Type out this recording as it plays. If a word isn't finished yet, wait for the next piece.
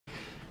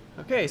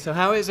Okay, so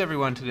how is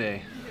everyone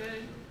today?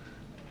 Good.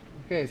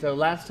 Okay, so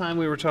last time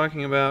we were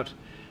talking about,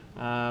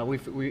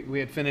 we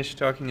had finished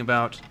talking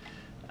about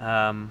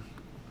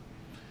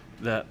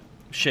the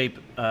shape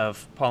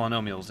of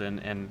polynomials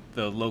and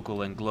the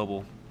local and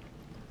global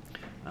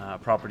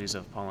properties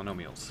of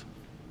polynomials.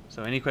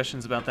 So any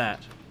questions about that?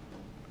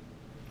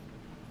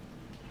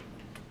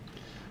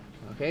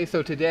 Okay,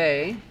 so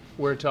today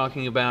we're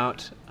talking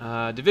about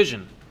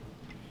division.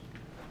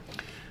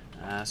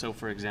 So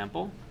for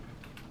example,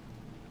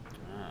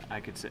 I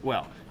could say,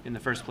 well, in the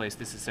first place,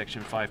 this is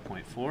section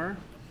 5.4,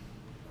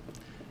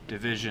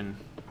 division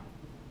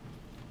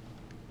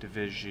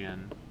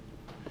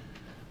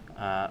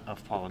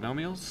of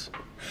polynomials.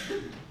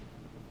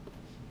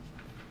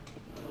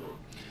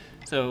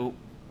 So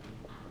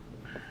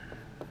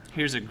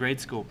here's a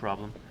grade school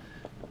problem.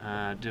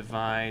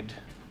 Divide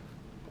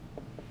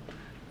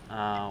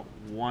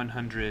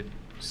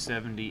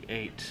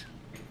 178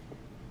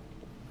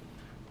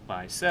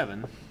 by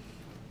 7.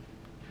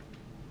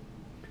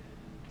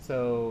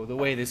 So the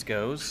way this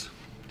goes,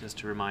 just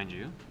to remind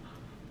you,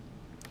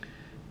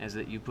 is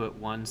that you put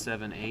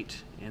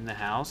 178 in the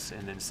house,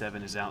 and then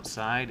 7 is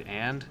outside,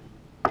 and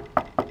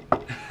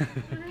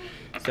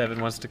 7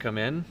 wants to come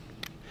in.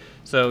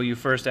 So you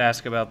first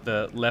ask about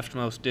the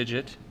leftmost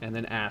digit, and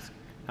then ask,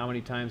 how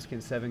many times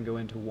can 7 go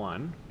into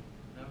 1?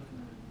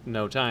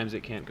 No times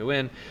it can't go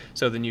in.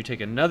 So then you take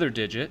another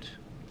digit,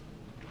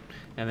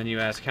 and then you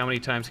ask, how many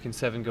times can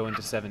 7 go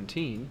into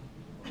 17?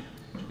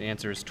 The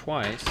answer is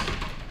twice.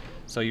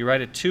 So you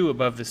write a 2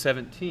 above the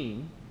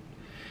 17,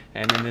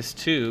 and then this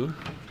 2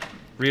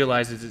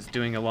 realizes it's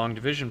doing a long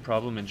division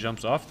problem and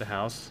jumps off the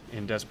house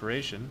in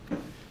desperation,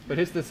 but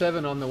hits the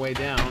 7 on the way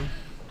down.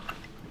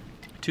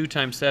 2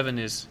 times 7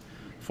 is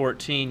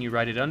 14. You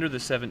write it under the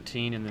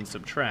 17 and then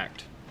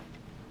subtract.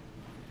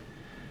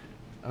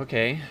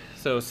 Okay,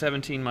 so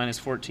 17 minus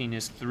 14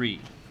 is 3.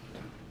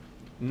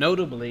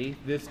 Notably,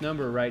 this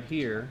number right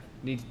here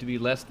needs to be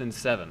less than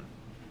 7.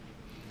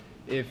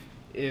 If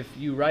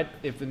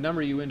the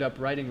number you end up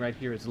writing right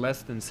here is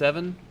less than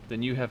 7,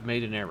 then you have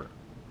made an error.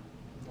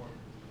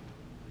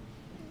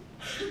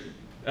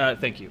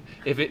 Thank you.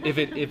 If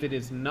it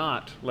is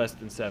not less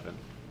than 7,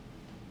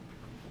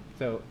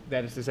 so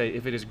that is to say,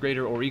 if it is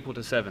greater or equal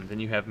to 7, then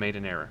you have made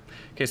an error.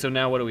 Okay, so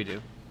now what do we do?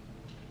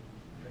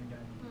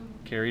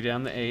 Carry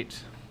down the 8.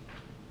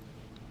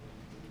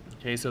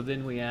 Okay, so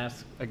then we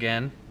ask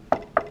again.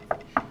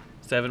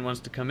 7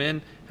 wants to come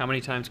in. How many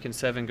times can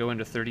 7 go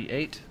into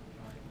 38?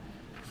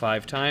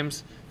 5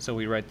 times. So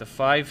we write the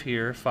 5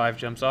 here. 5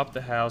 jumps off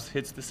the house,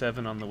 hits the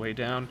 7 on the way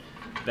down.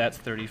 That's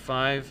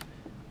 35.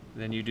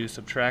 Then you do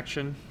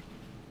subtraction.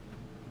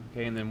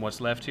 Okay, and then what's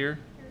left here?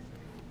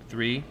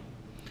 3.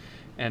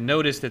 And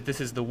notice that this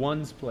is the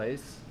ones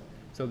place,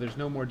 so there's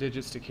no more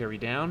digits to carry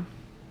down.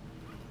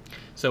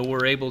 So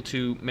we're able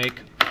to make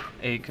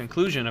a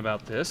conclusion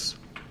about this.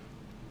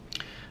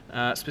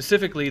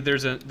 Specifically,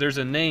 there's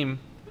a name,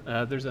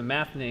 there's a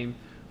math name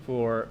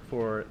for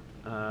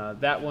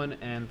that one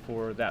and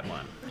for that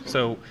one.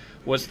 So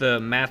what's the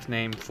math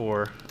name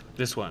for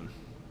this one?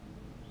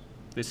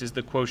 This is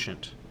the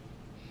quotient.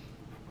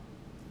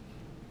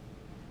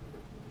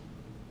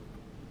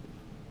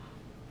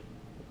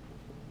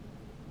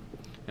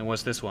 And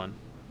what's this one?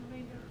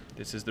 Remainder.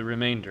 This is the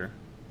remainder.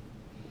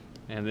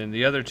 And then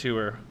the other two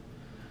are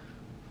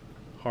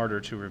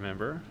harder to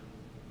remember.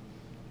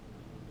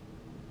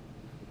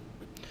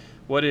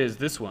 What is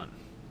this one?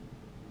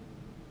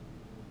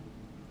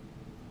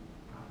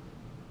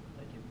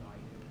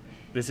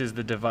 This is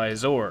the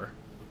divisor.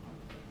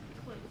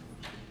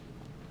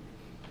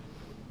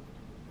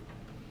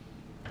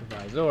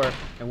 Divisor.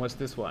 And what's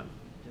this one?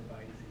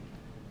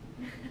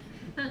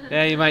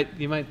 Yeah, you might,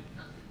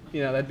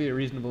 that'd be a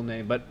reasonable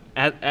name. But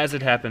as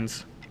it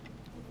happens,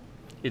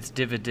 it's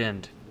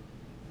dividend.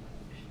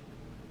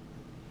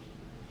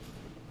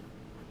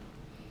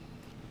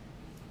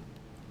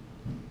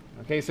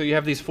 Okay, so you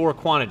have these 4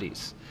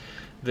 quantities: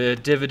 the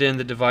dividend,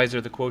 the divisor,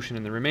 the quotient,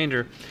 and the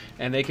remainder,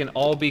 and they can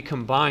all be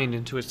combined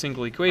into a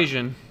single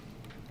equation,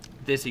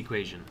 this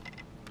equation.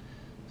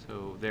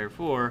 So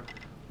therefore,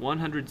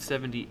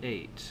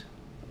 178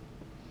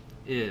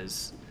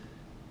 is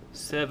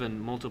 7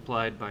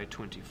 multiplied by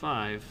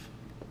 25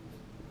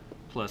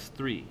 plus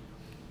 3.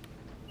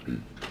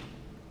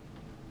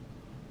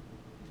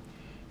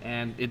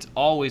 And it's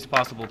always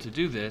possible to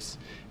do this.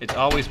 It's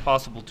always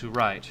possible to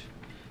write.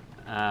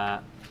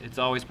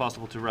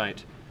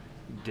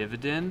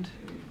 Dividend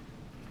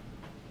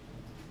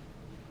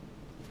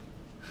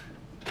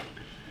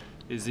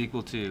is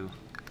equal to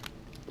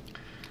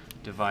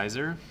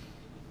divisor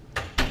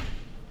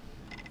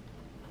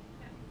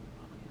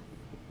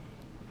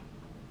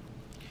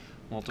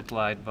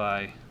multiplied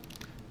by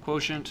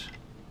quotient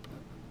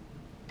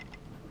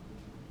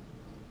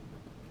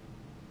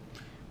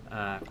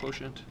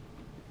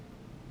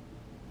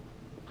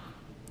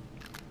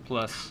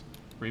plus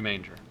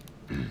remainder.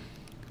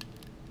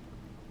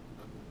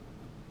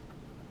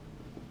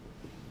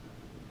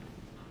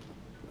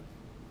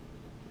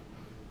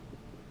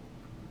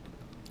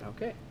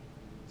 Okay,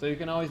 so you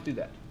can always do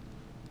that.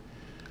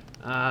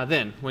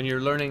 Then, when you're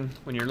learning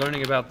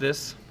about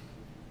this,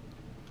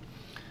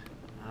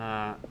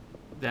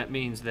 that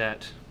means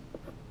that,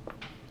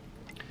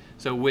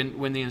 so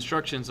when the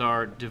instructions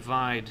are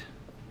divide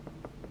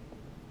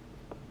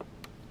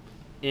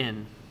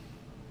n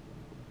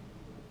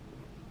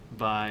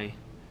by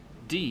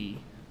d,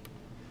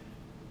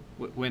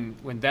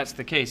 when that's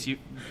the case,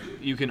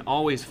 you can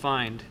always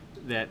find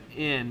that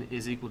n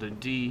is equal to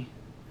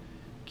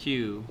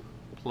dq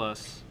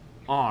plus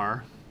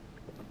r,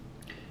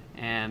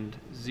 and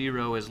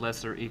 0 is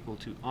less or equal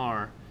to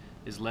r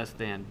is less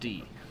than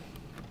d.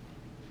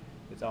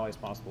 It's always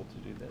possible to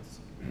do this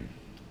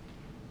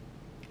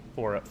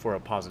for a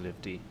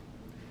positive d.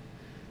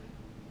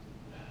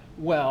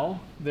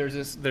 Well, there's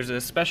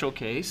a special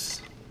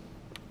case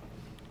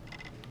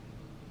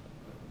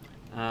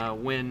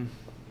when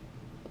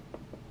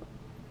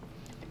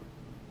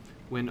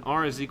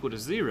r is equal to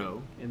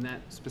 0. In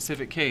that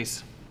specific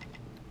case,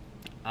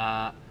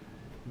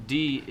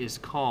 d is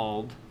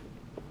called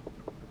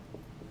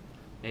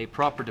a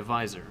proper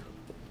divisor.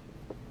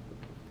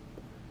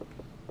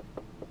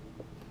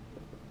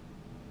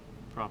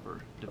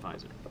 Proper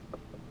divisor.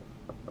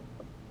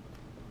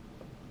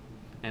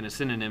 And a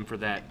synonym for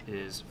that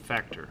is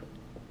factor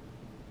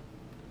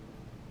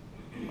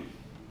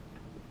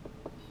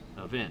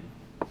of n.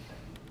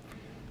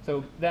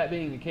 So that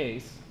being the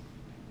case,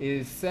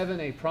 is 7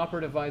 a proper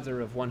divisor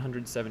of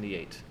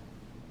 178?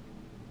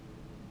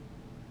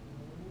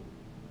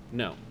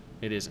 No,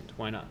 it isn't.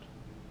 Why not?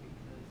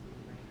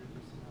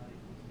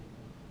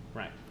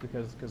 Right,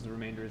 because the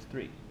remainder is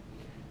 3.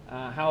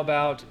 How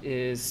about,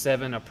 is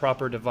 7 a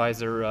proper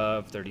divisor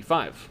of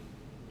 35?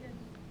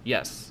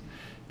 Yes,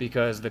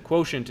 because the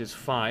quotient is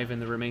 5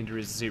 and the remainder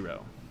is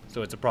 0.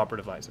 So it's a proper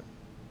divisor.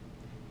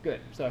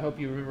 Good. So I hope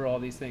you remember all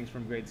these things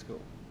from grade school.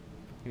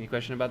 Any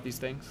question about these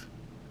things?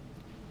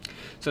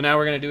 So now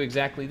we're going to do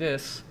exactly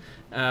this,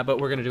 but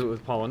we're going to do it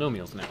with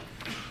polynomials now.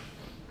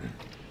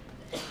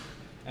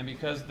 And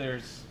because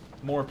there's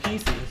more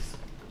pieces,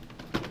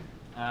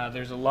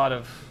 there's a lot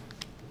of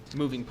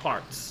moving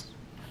parts.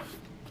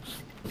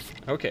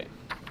 Okay,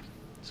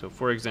 so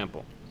for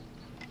example,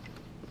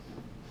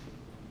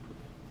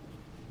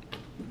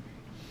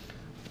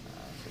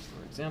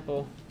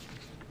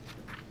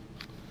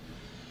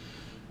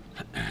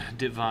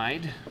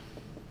 divide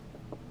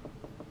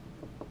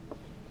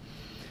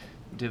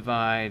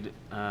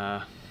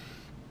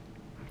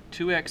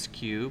 2x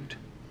cubed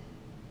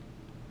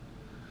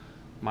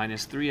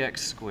minus 3x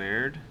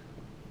squared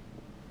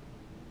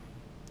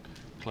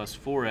plus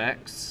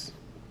 4x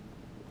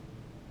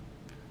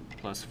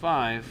plus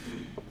 5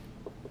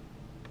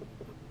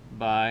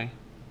 by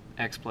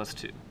x plus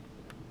 2.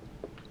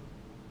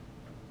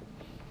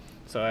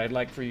 So I'd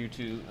like for you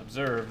to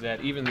observe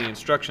that even the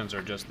instructions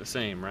are just the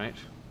same, right?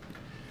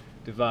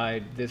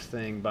 Divide this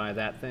thing by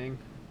that thing.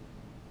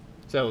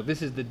 So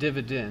this is the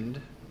dividend,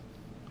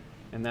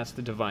 and that's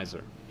the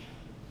divisor.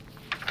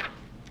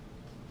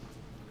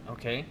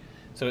 Okay,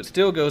 so it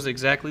still goes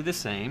exactly the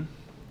same.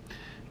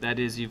 That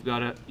is, you've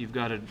got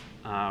to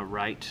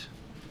write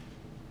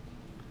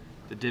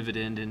the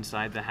dividend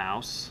inside the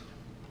house.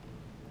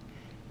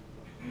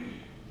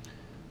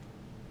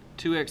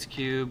 2x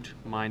cubed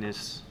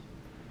minus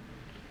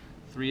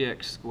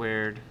 3x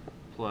squared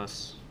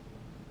plus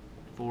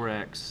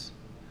 4x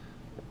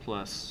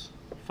plus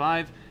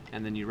 5,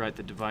 and then you write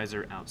the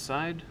divisor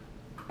outside.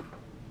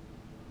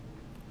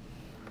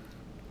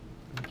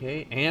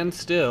 Okay, and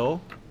still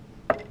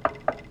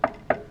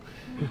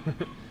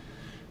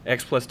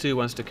x plus 2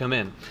 wants to come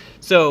in.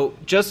 So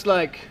just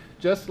like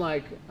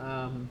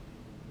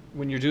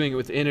when you're doing it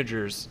with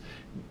integers,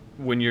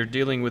 when you're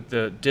dealing with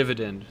the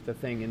dividend, the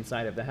thing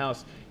inside of the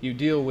house,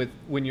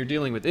 when you're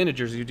dealing with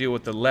integers, you deal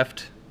with the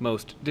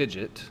leftmost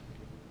digit.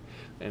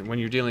 And when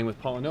you're dealing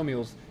with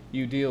polynomials,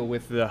 you deal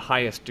with the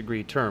highest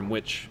degree term,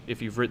 which, if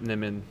you've written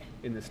them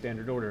in the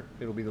standard order,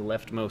 it'll be the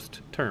leftmost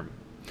term.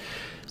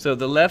 So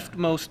the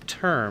leftmost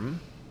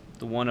term,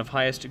 the one of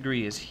highest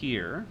degree, is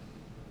here.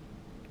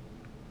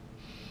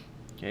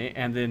 Okay,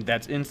 and then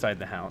that's inside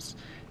the house.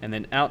 And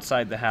then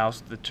outside the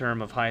house, the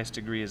term of highest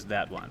degree is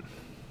that one.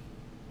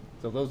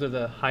 So those are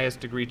the highest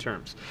degree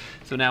terms.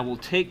 So now we'll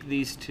take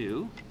these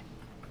two,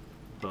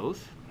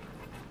 both,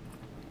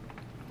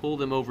 pull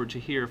them over to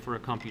here for a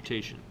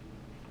computation.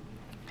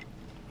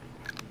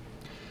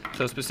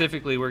 So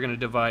specifically, we're going to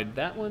divide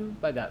that one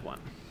by that one.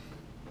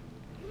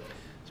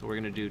 So we're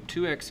going to do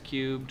 2x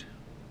cubed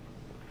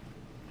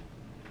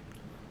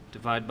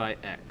divide by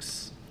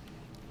x.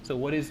 So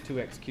what is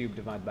 2x cubed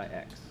divided by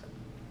x?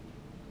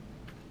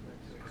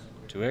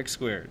 2x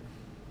squared.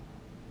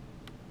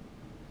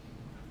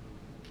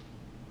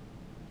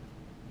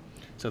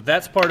 So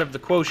that's part of the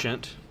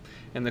quotient,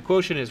 and the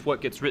quotient is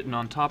what gets written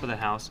on top of the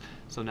house.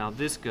 So now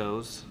this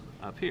goes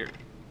up here.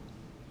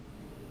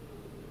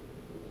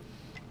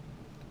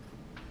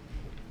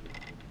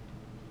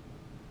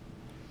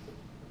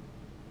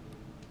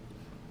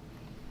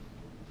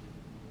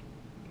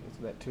 Okay,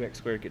 so that 2x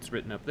squared gets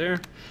written up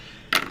there.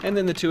 And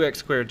then the 2x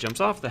squared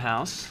jumps off the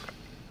house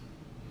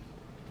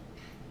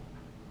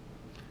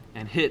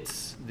and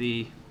hits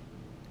the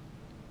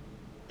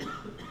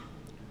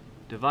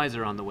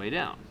divisor on the way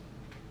down.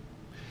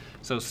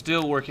 So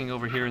still working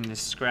over here in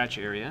this scratch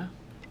area,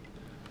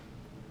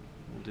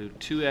 we'll do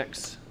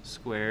 2x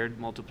squared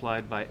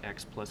multiplied by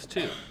x plus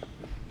 2.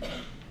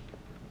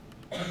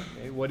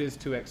 Okay, what is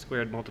 2x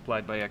squared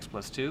multiplied by x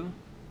plus 2?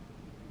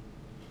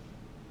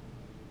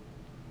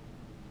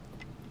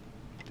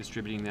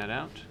 Distributing that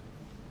out.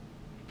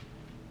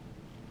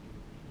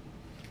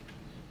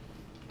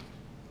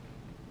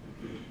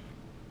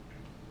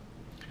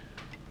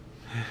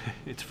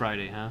 It's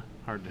Friday, huh?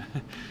 Hard to...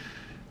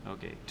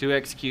 Okay,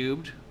 2x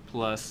cubed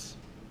plus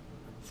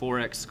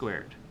 4x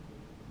squared.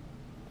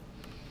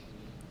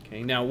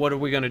 Okay, now what are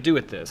we going to do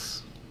with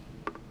this?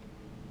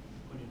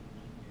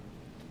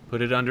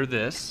 Put it under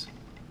this.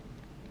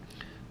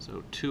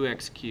 So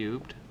 2x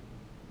cubed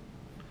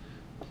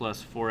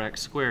plus 4x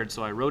squared.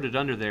 So I wrote it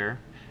under there.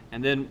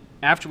 And then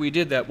after we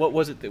did that, what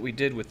was it that we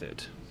did with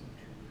it?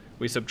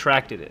 We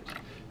subtracted it.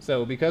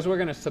 So because we're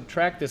going to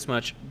subtract this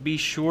much, be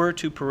sure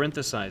to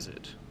parenthesize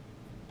it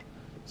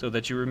so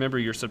that you remember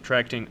you're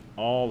subtracting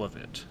all of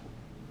it.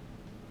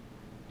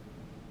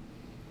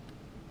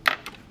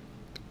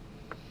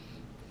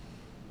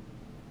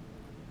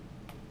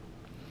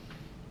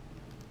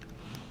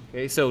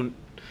 Okay, so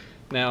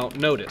now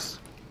notice,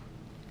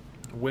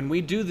 when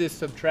we do this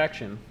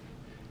subtraction,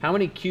 how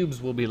many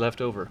cubes will be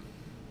left over?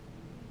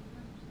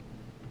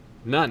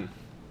 None.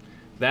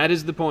 That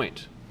is the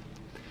point.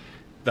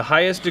 The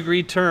highest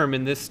degree term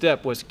in this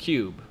step was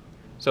cube.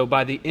 So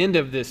by the end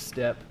of this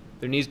step,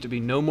 there needs to be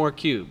no more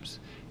cubes.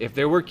 If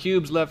there were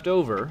cubes left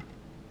over,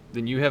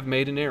 then you have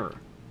made an error.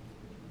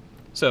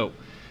 So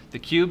the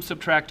cubes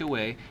subtract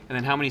away, and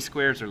then how many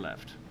squares are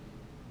left?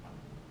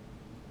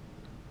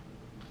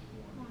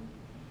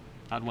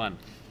 Odd one.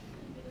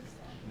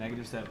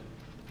 Negative 7.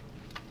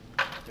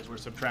 Because we're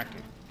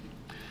subtracting.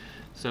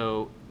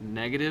 So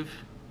negative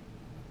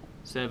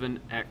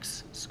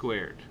 7x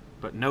squared,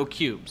 but no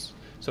cubes.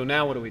 So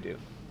now what do we do?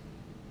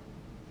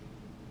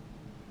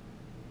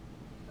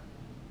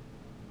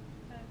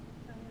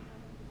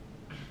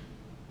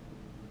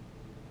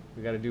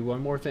 We got to do one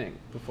more thing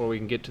before we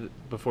can get to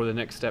before the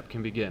next step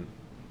can begin.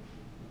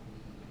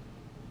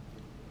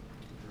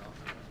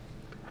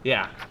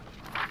 Yeah.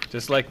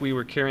 Just like we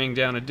were carrying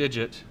down a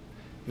digit,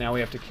 now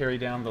we have to carry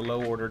down the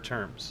low order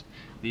terms.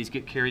 These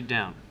get carried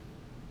down.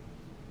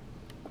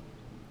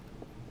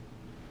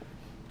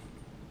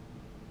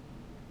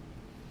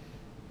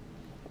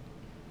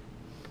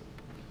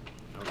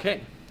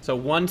 Okay, so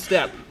one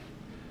step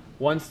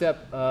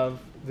of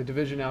the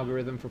division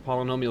algorithm for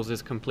polynomials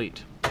is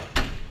complete.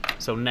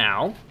 So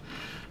now,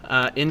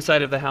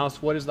 inside of the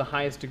house, what is the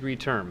highest degree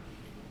term?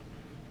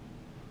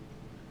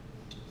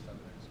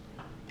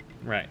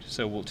 Right,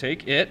 so we'll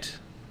take it,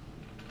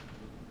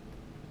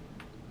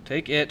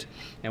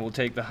 and we'll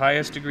take the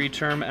highest degree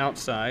term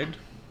outside,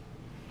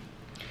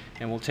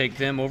 and we'll take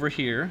them over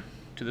here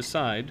to the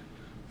side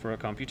for a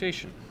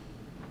computation.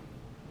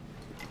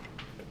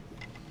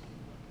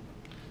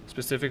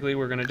 Specifically,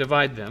 we're going to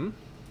divide them.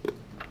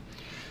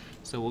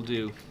 So we'll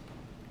do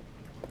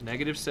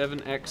negative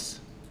 7x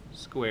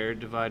squared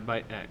divided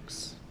by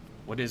x.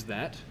 What is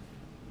that?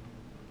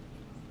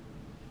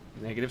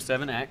 Negative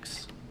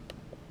 7x.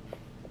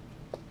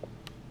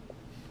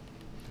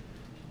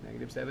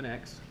 Negative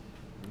 7x.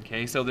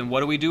 Okay, so then what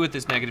do we do with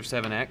this negative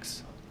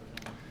 7x?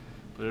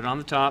 Put it on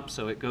the top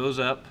so it goes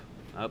up,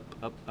 up,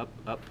 up, up,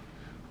 up,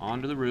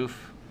 onto the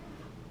roof.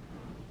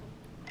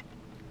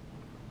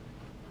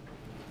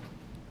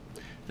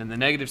 Then the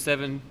negative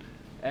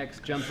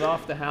 7x jumps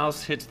off the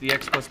house, hits the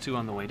x plus 2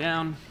 on the way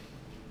down.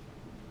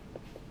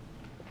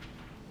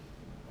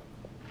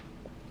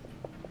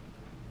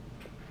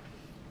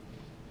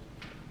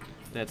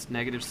 That's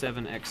negative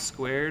 7x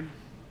squared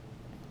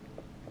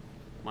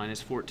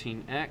minus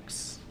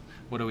 14x.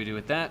 What do we do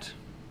with that?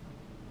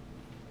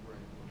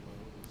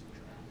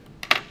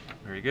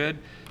 Very good.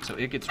 So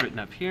it gets written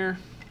up here.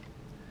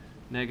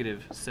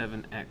 Negative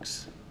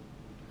 7x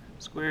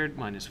squared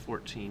minus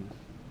 14x.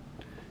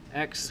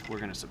 We're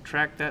going to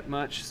subtract that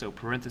much, so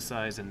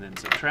parenthesize and then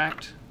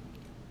subtract.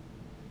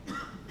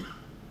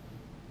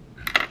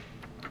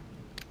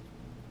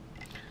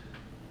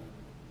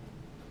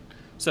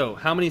 So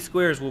how many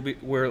squares will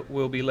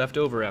be left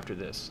over after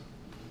this?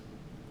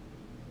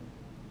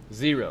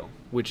 0,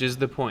 which is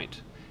the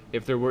point.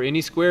 If there were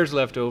any squares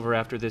left over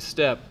after this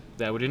step,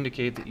 that would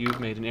indicate that you've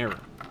made an error.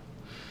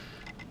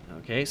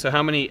 Okay, so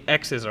how many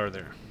x's are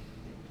there?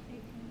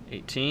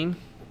 18.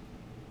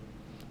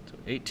 So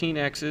 18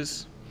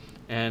 x's.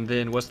 And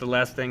then what's the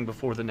last thing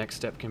before the next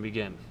step can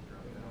begin?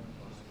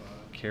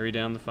 Carry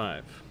down the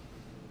 5.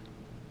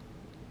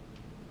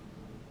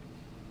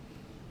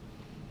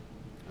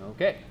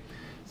 Okay.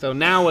 So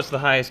now what's the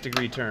highest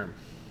degree term?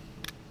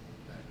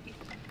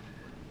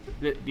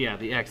 Yeah,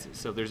 the x's.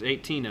 So there's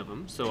 18 of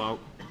them. So I'll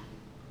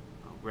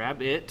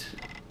grab it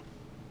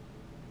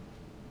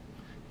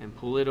and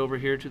pull it over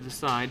here to the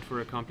side for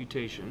a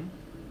computation.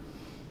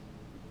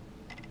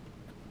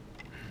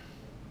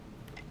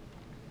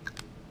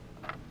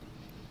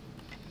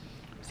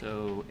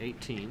 So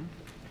 18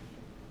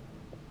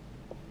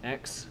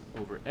 x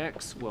over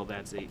x, well,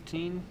 that's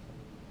 18.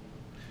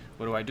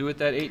 What do I do with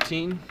that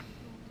 18?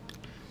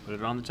 Put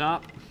it on the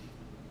top.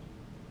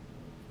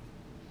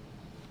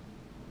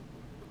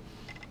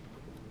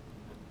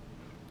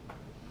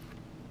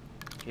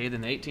 Okay,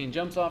 then the 18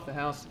 jumps off the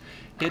house,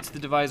 hits the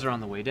divisor on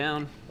the way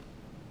down.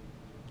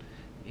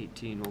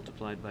 18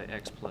 multiplied by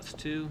x plus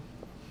 2.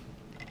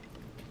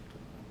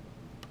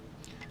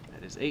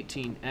 That is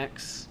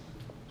 18x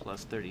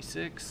plus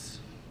 36.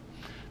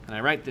 And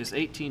I write this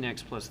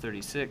 18x plus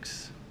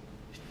 36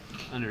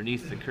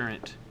 underneath the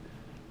current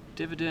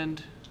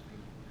dividend,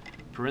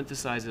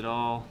 parenthesize it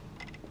all,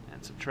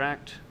 and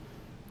subtract.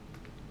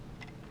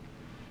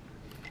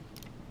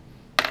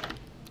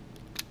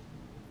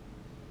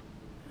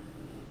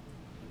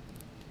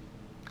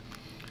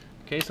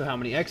 Okay, so how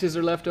many x's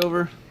are left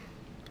over?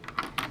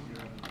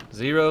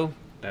 0.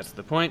 That's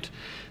the point.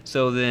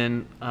 So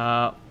then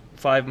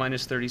 5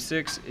 minus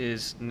 36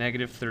 is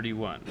negative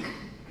 31.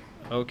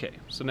 Okay,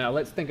 so now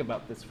let's think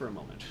about this for a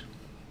moment.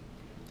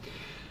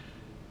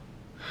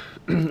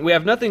 We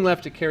have nothing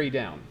left to carry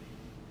down.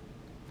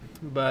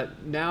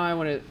 But now I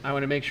want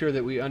to make sure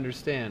that we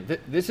understand that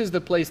this is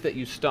the place that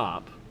you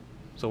stop.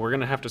 So we're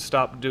going to have to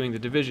stop doing the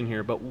division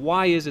here, but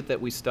why is it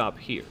that we stop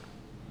here?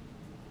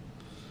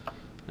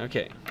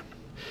 Okay.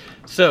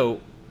 So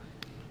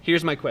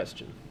here's my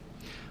question.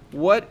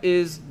 What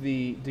is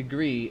the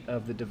degree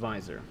of the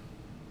divisor?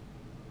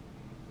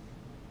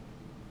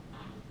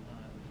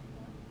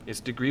 It's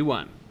degree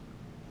 1.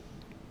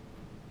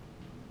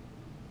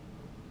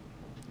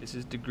 This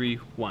is degree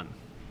 1.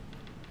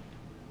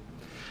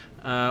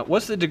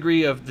 What's the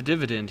degree of the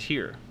dividend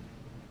here?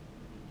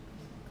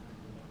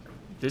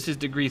 This is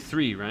degree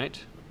 3,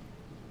 right?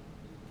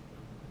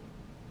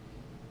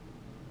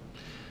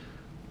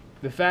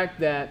 The fact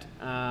that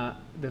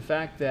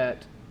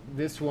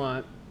this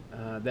one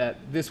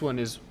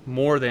is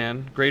more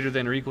than, greater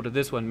than, or equal to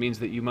this one means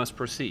that you must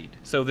proceed.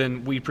 So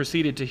then we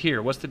proceeded to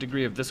here. What's the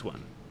degree of this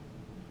one?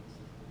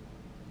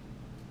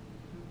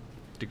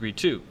 Degree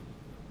 2.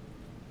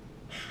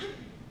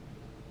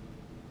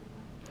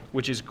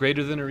 Which is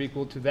greater than or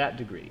equal to that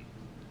degree.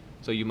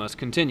 So you must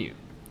continue.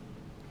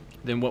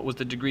 Then what was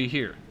the degree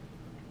here?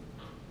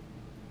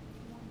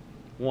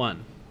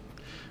 1.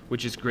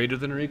 Which is greater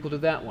than or equal to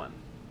that one.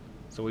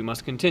 So we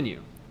must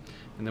continue.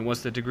 And then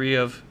what's the degree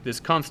of this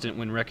constant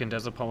when reckoned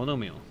as a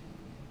polynomial?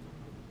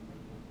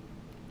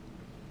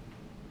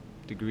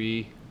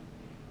 Degree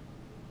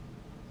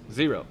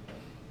 0.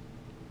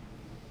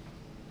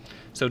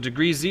 So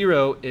degree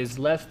 0 is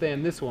less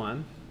than this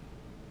one.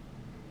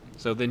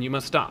 So then you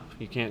must stop.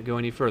 You can't go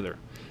any further.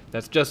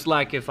 That's just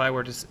like if I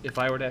were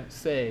to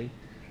say,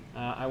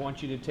 I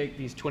want you to take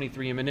these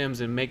 23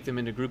 M&Ms and make them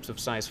into groups of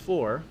size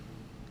 4.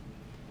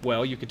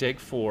 Well, you could take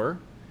 4,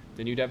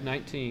 then you'd have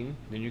 19,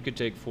 then you could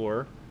take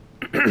 4,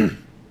 and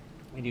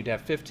you'd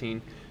have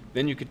 15,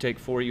 then you could take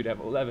 4, you'd have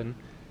 11,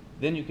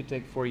 then you could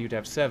take 4, you'd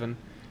have 7,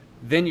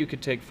 then you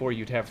could take 4,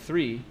 you'd have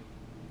 3,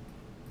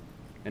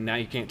 and now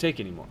you can't take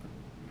anymore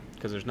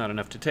because there's not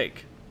enough to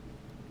take.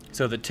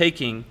 So the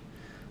taking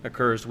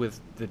occurs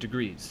with the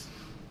degrees.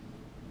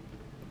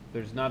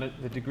 The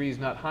degree is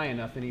not high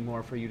enough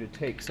anymore for you to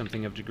take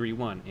something of degree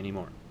 1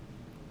 anymore.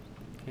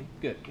 Okay,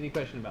 good. Any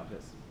question about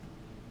this?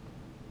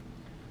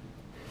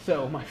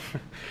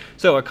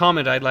 So a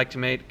comment I'd like to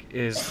make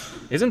is,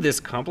 isn't this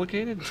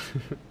complicated?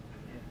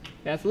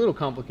 Yeah, it's a little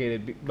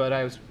complicated, but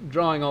I was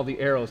drawing all the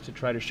arrows to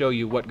try to show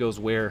you what goes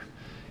where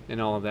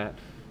and all of that.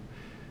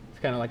 It's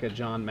kind of like a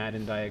John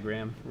Madden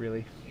diagram,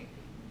 really.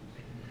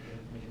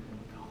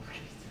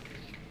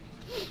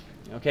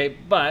 Okay,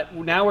 but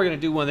now we're going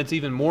to do one that's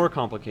even more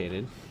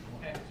complicated.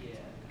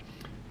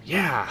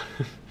 Yeah.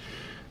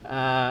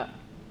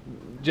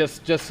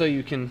 Just so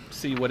you can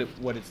see what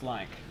it's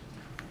like.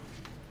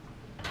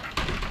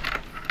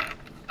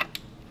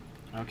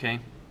 Okay.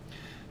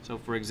 So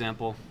for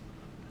example,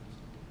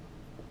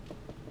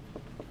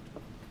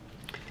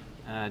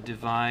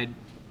 divide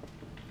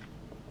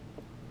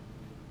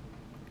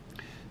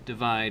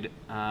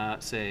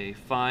say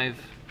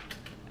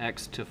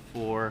 5x to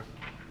 4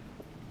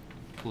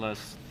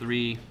 plus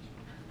 3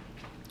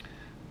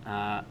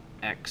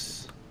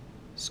 x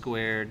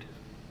squared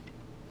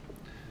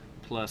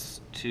plus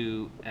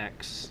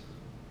 2x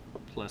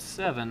plus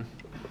 7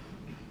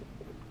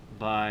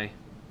 by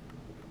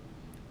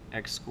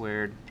x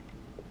squared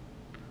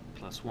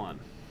plus 1.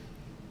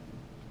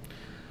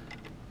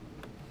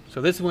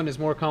 So this one is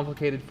more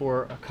complicated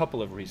for a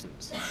couple of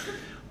reasons.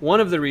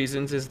 One of the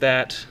reasons is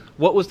that,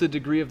 what was the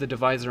degree of the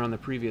divisor on the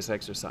previous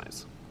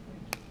exercise?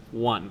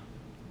 1.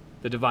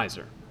 The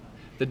divisor.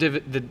 The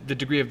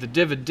degree of the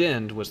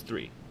dividend was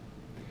 3.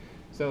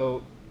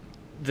 So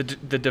the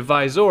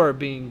divisor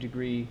being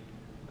degree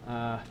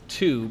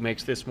 2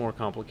 makes this more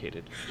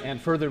complicated. And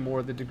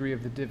furthermore, the degree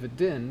of the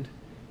dividend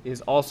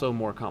is also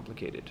more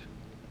complicated.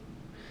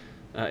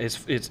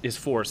 It's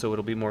 4, so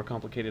it'll be more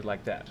complicated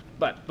like that.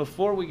 But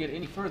before we get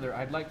any further,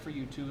 I'd like for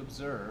you to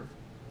observe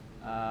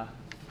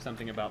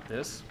something about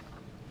this.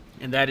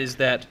 And that is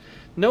that,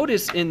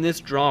 notice in this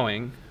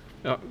drawing,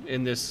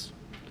 in this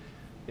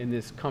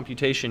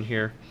computation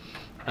here,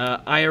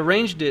 I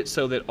arranged it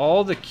so that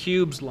all the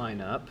cubes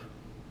line up,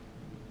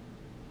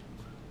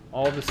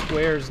 all the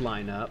squares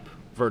line up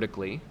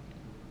vertically,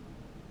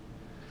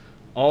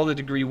 all the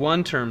degree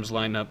 1 terms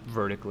line up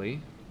vertically,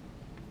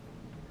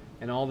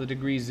 and all the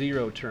degree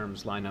 0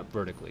 terms line up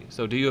vertically.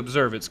 So do you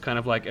observe it's kind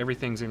of like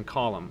everything's in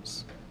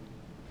columns?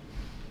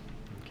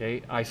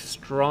 Okay, I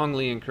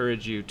strongly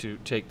encourage you to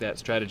take that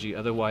strategy,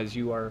 otherwise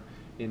you are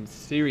in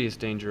serious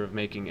danger of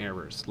making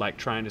errors, like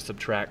trying to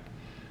subtract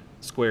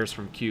squares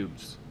from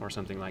cubes or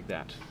something like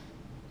that.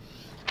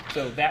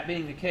 So that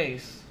being the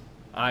case,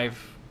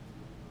 if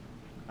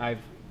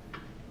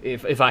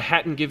I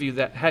hadn't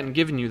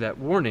given you that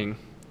warning,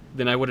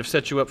 then I would have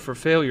set you up for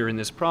failure in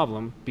this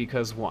problem,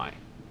 because why?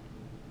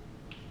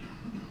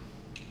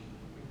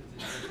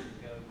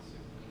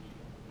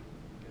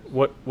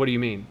 What do you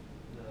mean?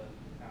 The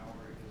power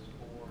is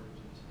 4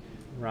 to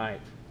 2. Right.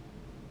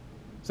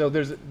 So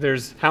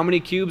there's how many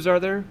cubes are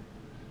there?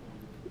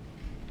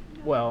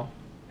 Well,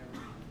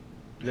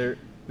 there's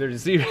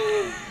 0.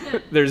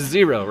 There's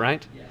 0,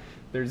 right? Yeah.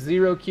 There's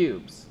 0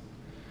 cubes.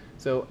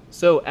 So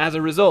as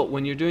a result,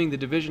 when you're doing the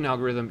division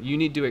algorithm, you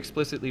need to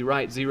explicitly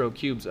write 0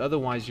 cubes,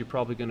 otherwise you're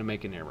probably going to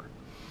make an error.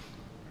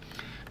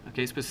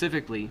 Okay,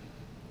 specifically,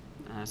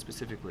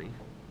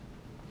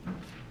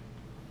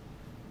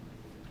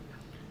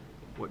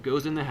 what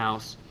goes in the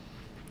house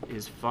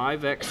is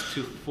 5x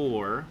to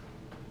 4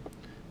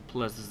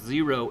 plus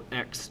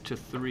 0x to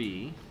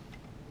 3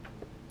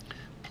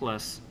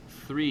 plus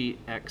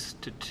 3x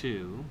to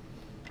 2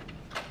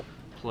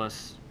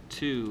 plus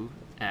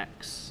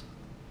 2x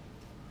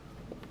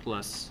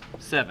plus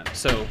 7.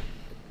 So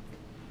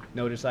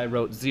notice I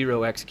wrote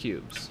 0x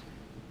cubes.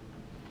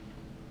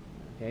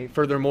 Okay.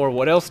 Furthermore,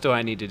 what else do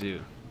I need to do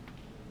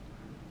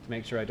to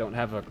make sure I don't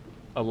have an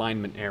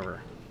alignment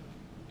error?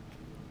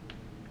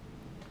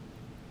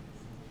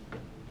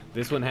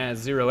 This one has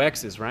 0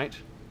 x's, right?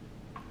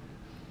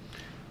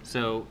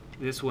 So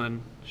this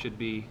one should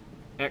be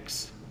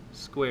x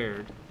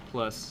squared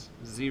plus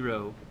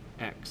 0x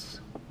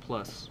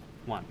plus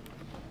 1.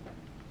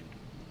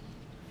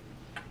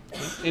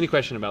 Any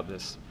question about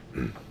this?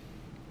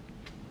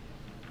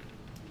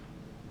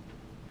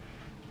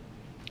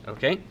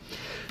 Okay,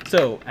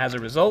 so as a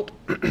result,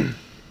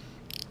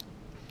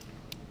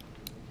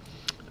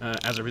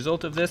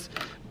 of this,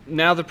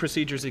 now the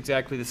procedure is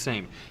exactly the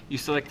same. You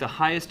select the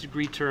highest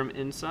degree term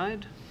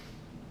inside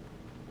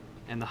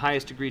and the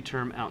highest degree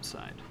term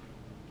outside.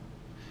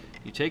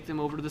 You take them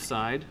over to the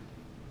side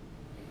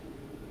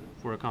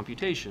for a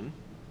computation.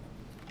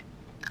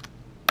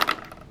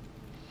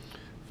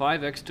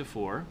 5x to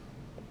 4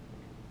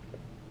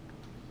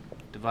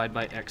 divided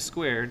by x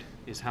squared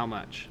is how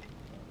much?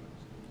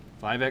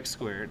 5x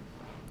squared.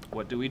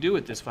 What do we do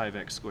with this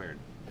 5x squared?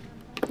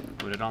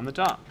 Put it on the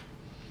top,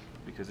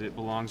 because it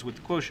belongs with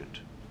the quotient.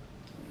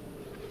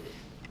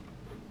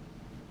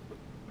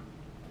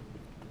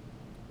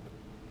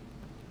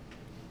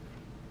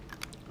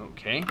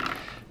 Okay,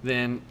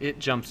 then it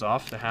jumps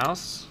off the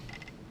house,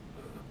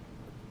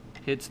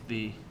 hits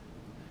the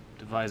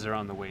divisor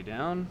on the way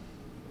down.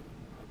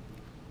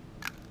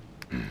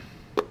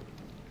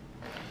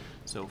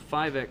 So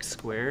 5x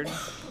squared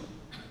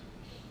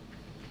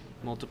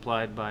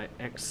multiplied by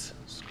x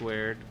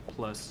squared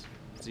plus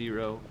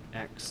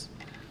 0x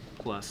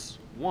plus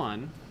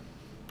 1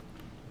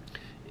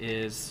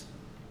 is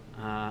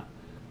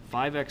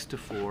 5x to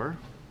 4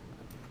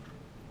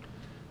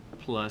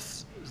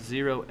 plus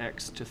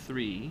 0x to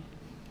 3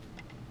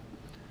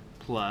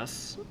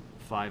 plus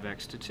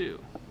 5x to 2.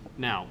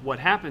 Now, what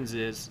happens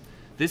is,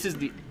 this is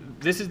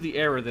the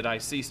error that I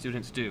see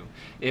students do.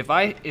 If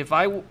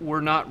I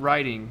were not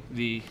writing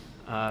the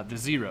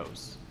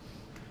zeros,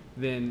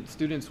 then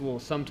students will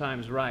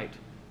sometimes write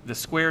the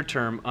square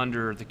term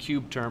under the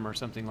cube term or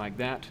something like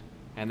that,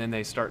 and then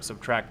they start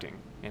subtracting,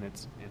 and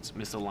it's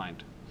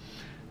misaligned.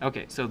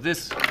 Okay, so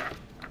this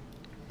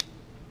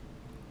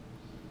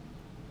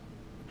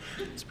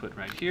let's put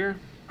right here.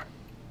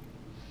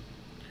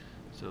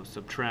 So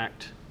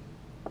subtract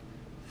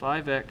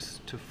 5x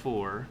to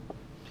 4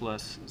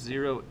 plus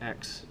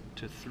 0x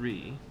to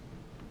 3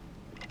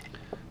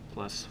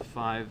 plus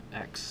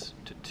 5x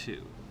to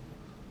 2.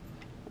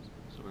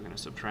 So we're going to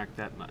subtract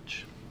that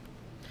much.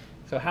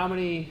 So how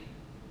many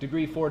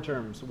degree 4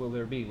 terms will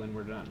there be when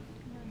we're done?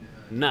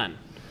 None,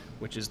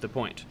 which is the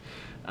point.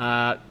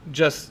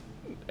 Just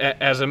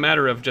as a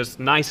matter of just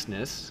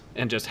niceness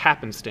and just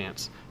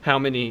happenstance, how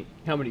many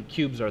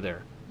cubes are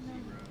there?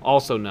 None.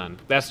 Also none.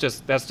 That's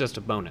just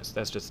a bonus.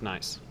 That's just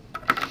nice.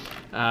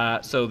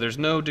 So there's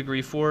no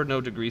degree 4, no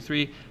degree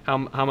 3. How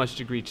much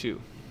degree 2?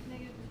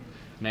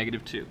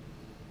 Negative 2.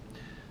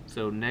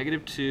 So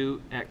negative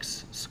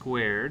 2x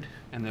squared,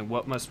 and then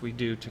what must we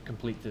do to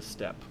complete this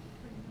step?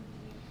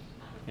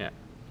 Yeah,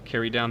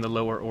 carry down the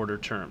lower order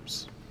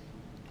terms.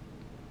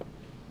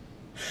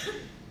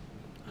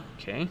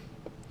 Okay.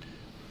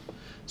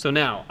 So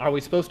now, are we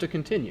supposed to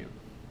continue?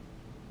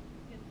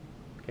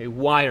 Okay,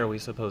 why are we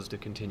supposed to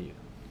continue?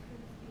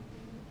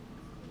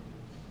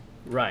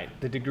 Right.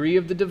 The degree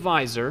of the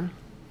divisor,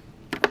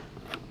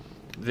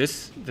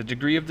 the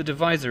degree of the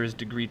divisor is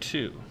degree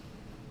 2.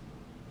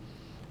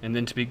 And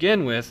then to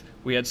begin with,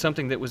 we had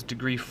something that was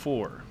degree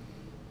 4.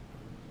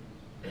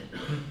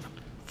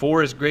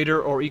 4 is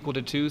greater or equal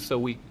to 2, so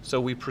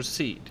we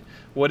proceed.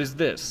 What is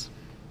this?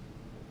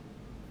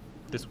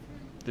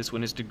 This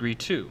one is degree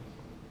 2.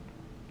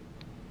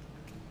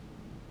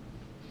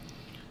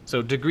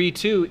 So degree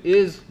 2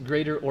 is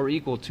greater or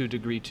equal to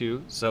degree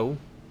 2, so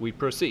we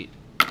proceed.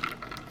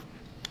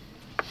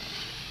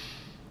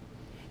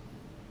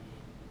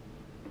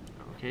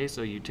 Okay,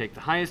 so you take the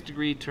highest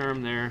degree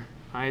term there,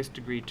 highest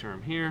degree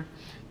term here,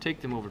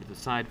 take them over to the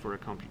side for a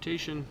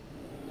computation.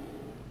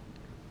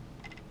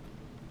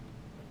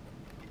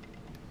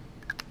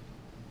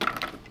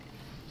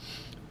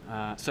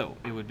 So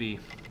it would be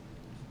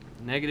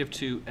negative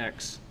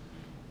 2x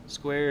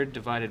squared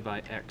divided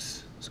by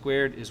x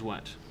squared is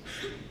what?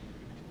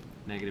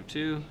 Negative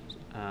 2.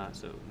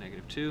 So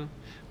negative 2.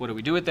 What do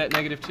we do with that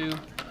negative 2?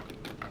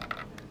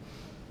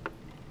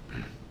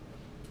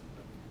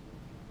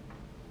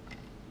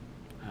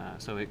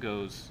 So it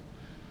goes,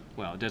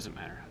 well, it doesn't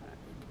matter.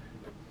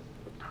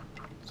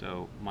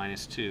 So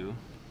minus 2.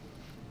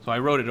 So I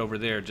wrote it over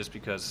there just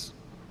because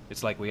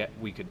it's like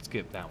we could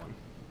skip that one.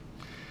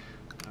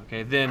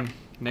 Okay, then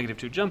negative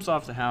 2 jumps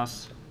off the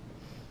house,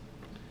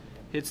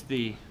 hits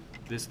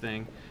this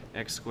thing,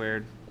 x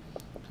squared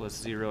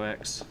plus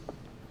 0x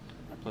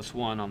plus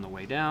 1 on the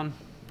way down.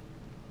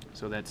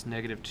 So that's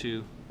negative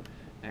 2x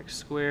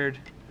squared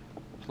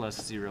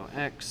plus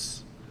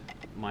 0x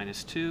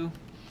minus 2.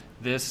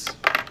 This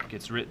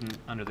gets written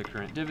under the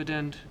current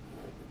dividend.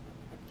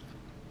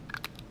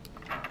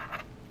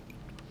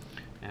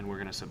 And we're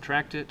going to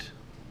subtract it.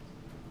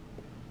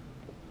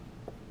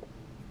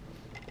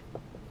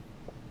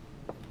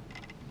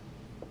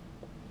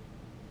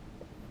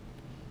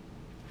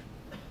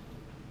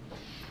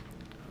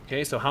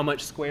 Okay, so how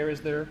much square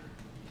is there?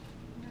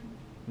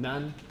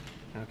 None.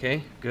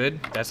 Okay, good.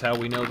 That's how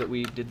we know that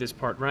we did this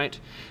part right.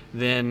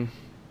 Then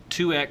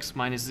 2x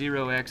minus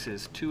 0x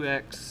is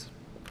 2x.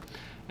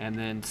 And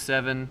then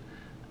 7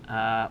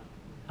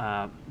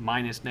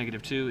 minus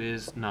negative 2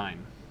 is 9.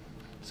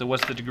 So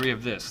what's the degree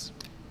of this?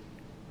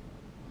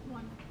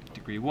 1.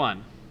 Degree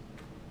 1.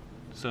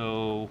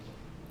 So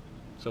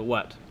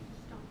what? Stop.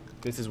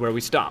 This is where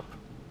we stop.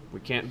 We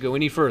can't go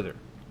any further.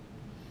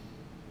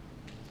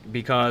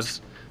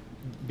 Because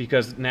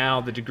now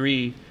the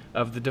degree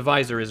of the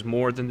divisor is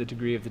more than the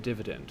degree of the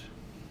dividend.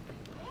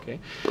 Okay?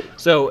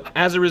 So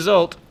as a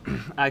result,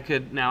 I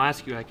could now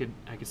ask you, I could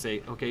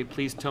say, okay,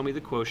 please tell me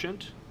the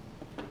quotient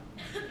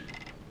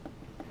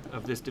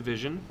of this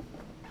division.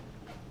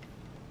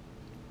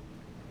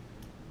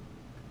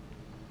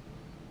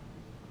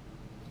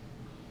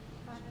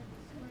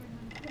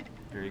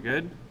 Very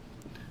good.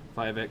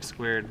 5x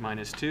squared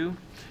minus 2.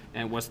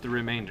 And what's the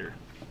remainder?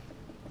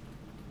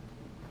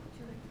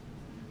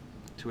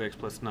 2x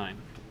plus 9.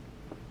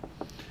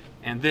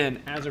 And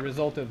then, as a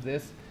result of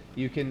this,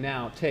 you can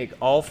now take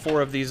all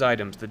 4 of these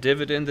items, the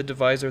dividend, the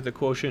divisor, the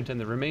quotient, and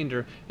the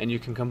remainder, and you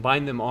can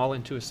combine them all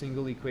into a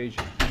single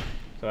equation.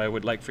 So I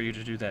would like for you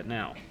to do that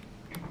now.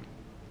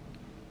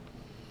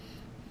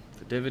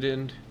 The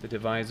dividend, the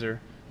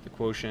divisor, the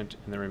quotient,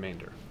 and the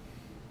remainder.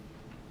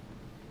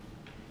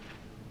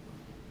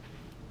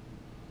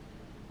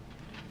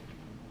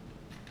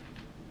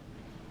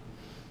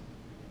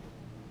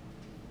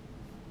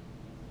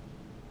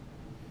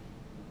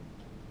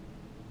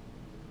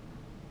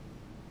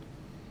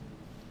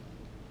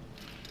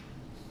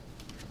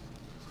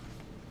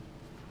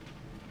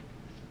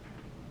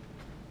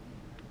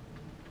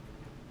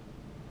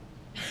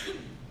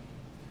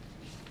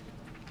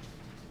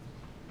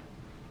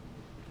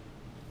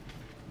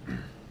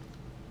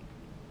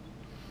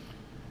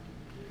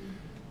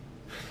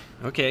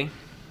 Okay,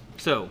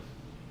 so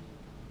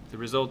the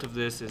result of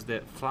this is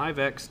that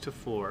 5x to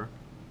 4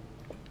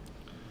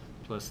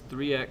 plus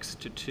 3x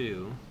to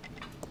 2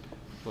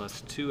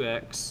 plus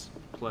 2x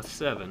plus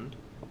 7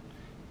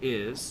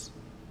 is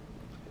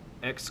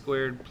x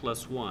squared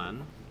plus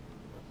 1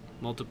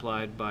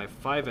 multiplied by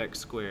 5x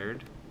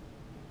squared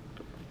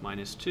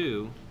minus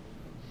 2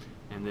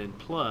 and then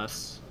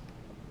plus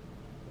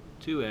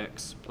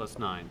 2x plus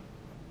 9.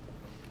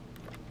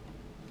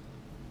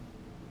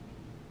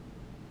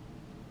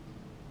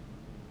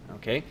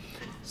 Okay,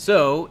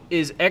 so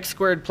is x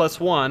squared plus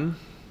 1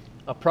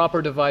 a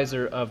proper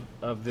divisor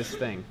of this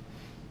thing?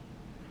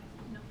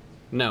 No.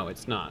 No,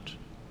 it's not.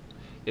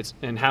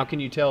 And how can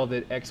you tell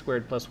that x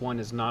squared plus 1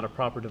 is not a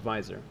proper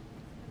divisor?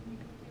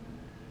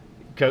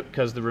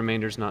 Because the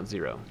remainder is not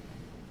 0.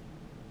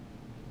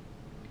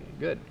 Okay,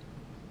 good.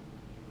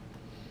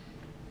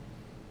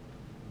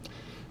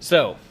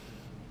 So,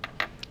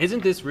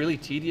 isn't this really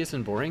tedious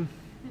and boring?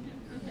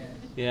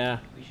 Yeah.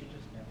 We should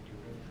just never do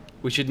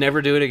it. We should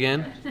never do it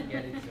again?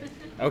 Forget it.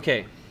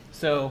 Okay,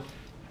 so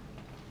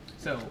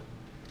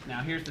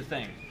now here's the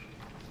thing.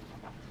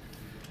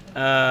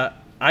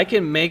 I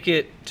can make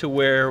it to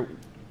where,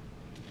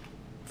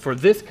 for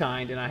this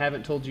kind, and I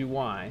haven't told you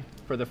why,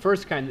 for the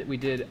first kind that we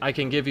did, I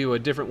can give you a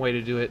different way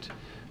to do it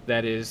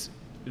that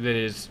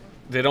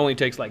only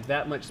takes like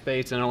that much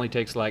space and only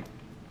takes like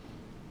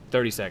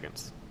 30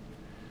 seconds.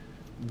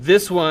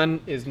 This one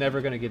is never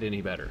going to get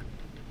any better.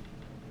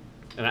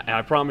 And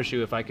I promise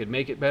you, if I could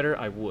make it better,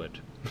 I would.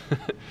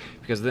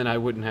 Because then I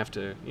wouldn't have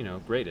to,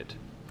 grade it.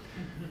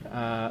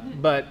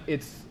 But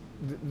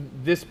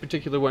this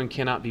particular one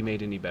cannot be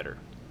made any better.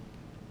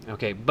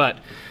 Okay, but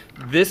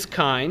this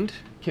kind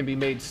can be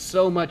made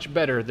so much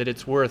better that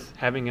it's worth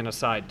having an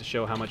aside to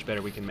show how much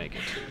better we can make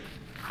it.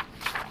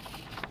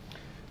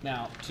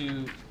 Now,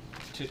 to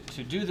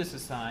do this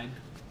aside,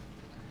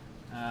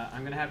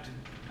 I'm gonna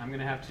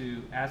have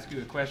to ask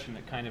you a question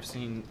that kind of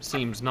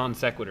seems non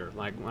sequitur.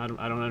 Like I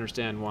don't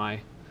understand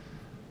why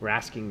we're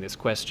asking this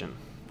question.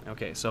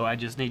 Okay, so I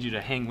just need you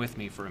to hang with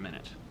me for a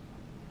minute.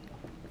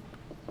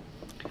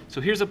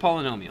 So here's a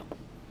polynomial.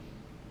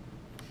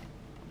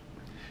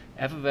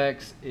 F of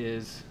x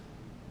is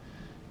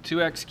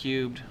 2x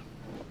cubed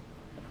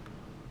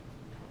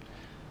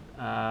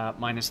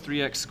minus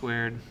 3x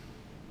squared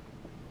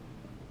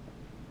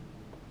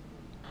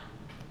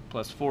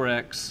plus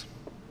 4x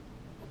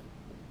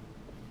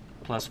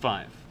plus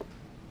 5.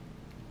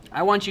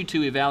 I want you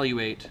to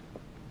evaluate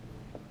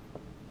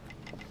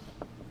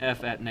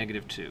f at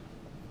 -2.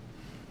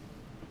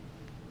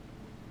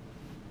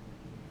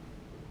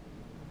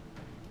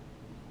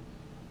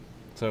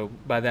 So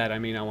by that I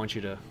mean I want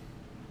you to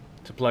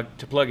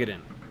plug it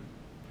in.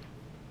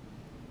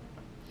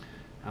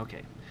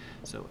 Okay,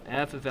 so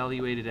f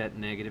evaluated at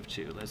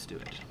 -2. Let's do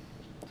it.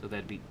 So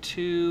that'd be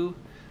 2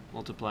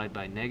 multiplied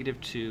by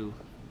 -2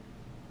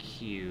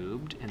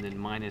 cubed, and then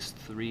minus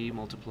 3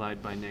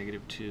 multiplied by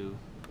 -2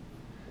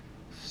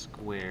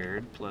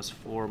 squared, plus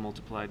 4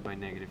 multiplied by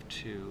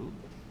 -2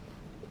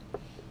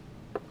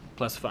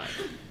 plus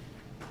 5.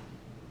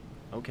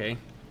 Okay.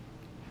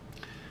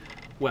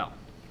 Well,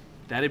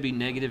 that'd be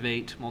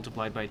 -8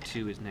 multiplied by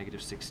 2 is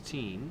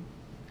 -16.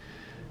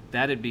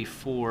 That'd be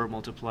 4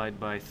 multiplied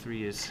by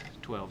 3 is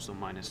 12, so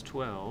minus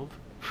 12.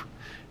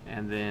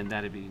 And then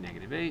that'd be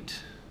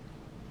 -8.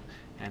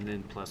 And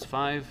then plus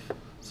 5.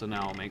 So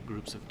now I'll make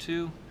groups of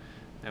 2.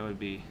 That would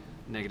be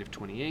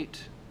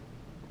 -28.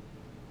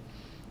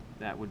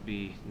 That would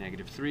be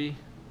 -3.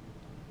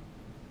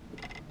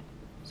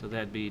 So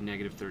that'd be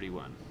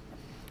 -31.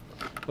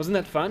 Wasn't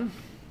that fun?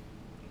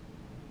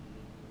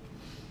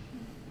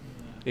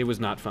 It was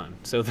not fun.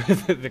 So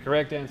the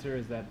correct answer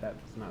is that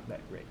that's not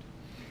that great.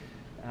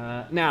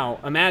 Now,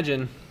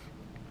 imagine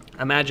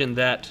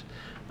that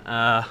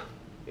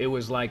it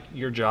was like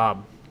your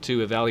job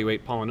to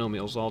evaluate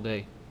polynomials all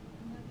day.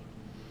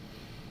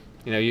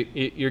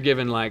 You're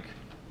given like,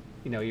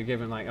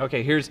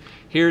 okay, here's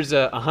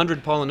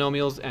 100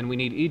 polynomials, and we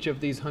need each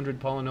of these 100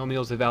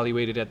 polynomials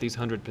evaluated at these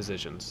 100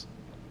 positions.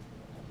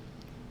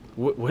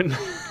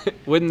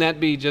 Wouldn't that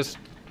be just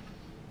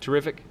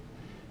terrific?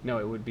 No,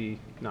 it would be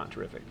not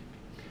terrific.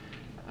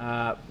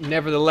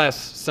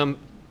 Nevertheless,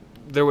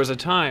 there was a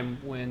time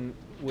when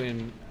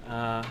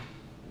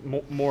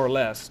more or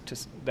less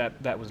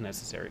that was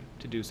necessary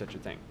to do such a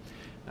thing,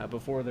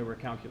 before there were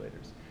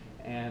calculators.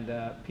 And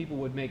people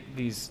would make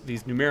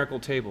these numerical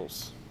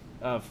tables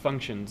of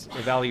functions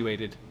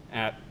evaluated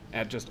at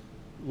just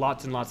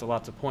lots and lots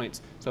of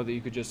points, so that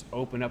you could just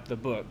open up the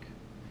book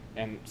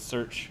and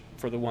search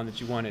for the one that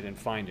you wanted and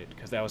find it,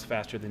 because that was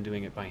faster than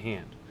doing it by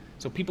hand.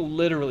 So people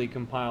literally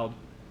compiled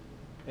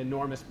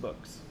enormous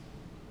books.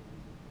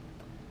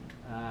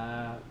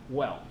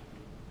 Well,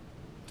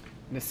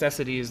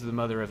 necessity is the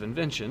mother of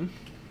invention.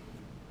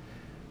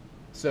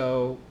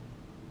 So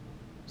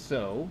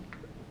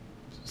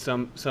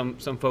some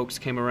folks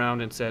came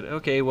around and said,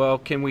 okay, well,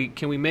 can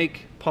we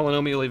make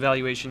polynomial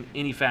evaluation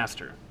any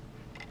faster?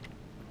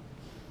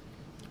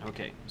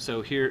 Okay,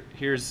 so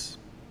here's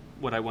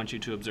what I want you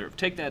to observe.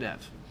 Take that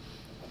f.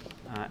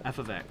 F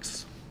of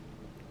x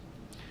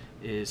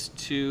is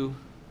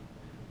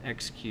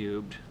 2x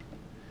cubed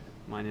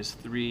minus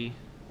 3x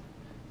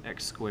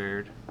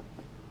squared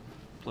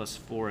plus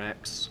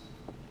 4x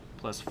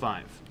plus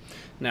 5.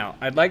 Now,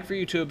 I'd like for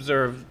you to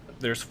observe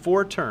there's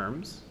 4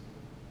 terms,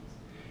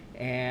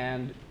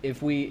 and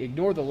if we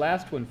ignore the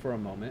last one for a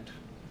moment,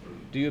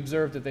 do you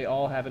observe that they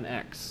all have an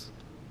x,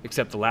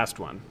 except the last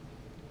one?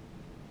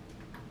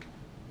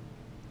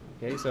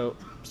 Okay, so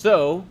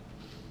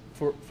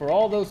for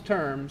all those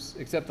terms,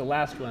 except the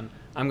last one,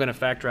 I'm going to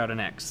factor out an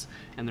x,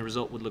 and the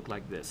result would look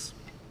like this.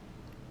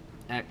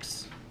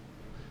 X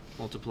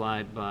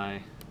multiplied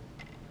by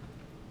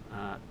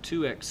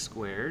 2x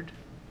squared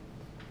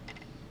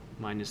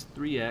minus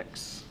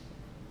 3x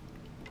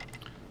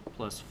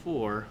plus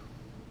 4,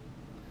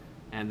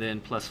 and then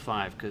plus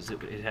 5, because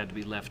it had to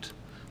be left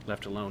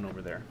alone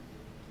over there.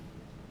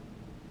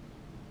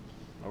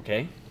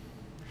 Okay?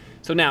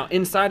 So now,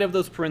 inside of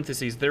those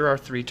parentheses, there are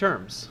 3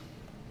 terms.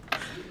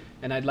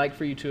 And I'd like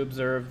for you to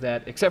observe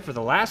that, except for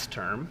the last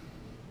term,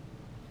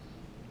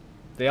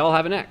 they all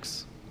have an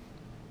x.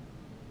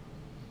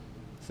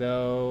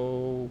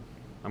 So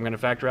I'm going to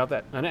factor out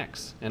an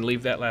x and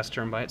leave that last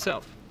term by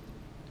itself.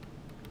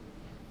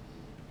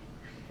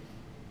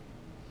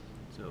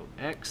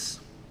 x,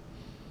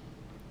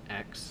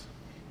 x,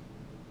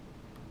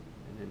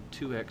 and then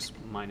 2x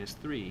minus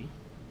 3,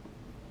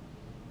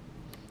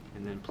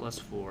 and then plus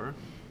 4,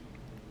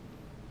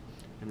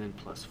 and then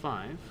plus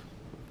 5.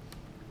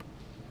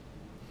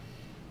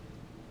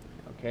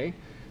 Okay,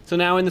 so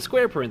now in the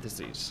square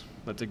parentheses,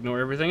 let's ignore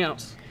everything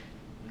else.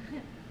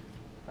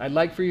 I'd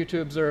like for you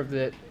to observe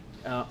that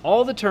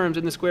all the terms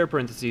in the square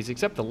parentheses,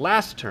 except the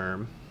last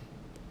term,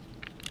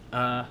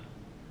 have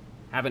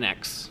an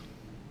x.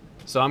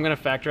 So I'm going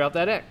to factor out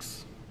that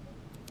x.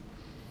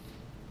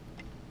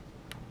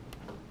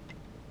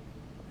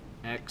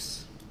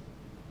 X,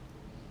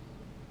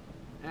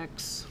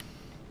 x,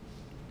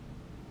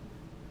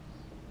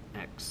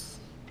 x,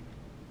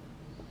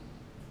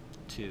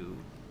 2.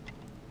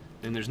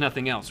 Then there's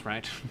nothing else,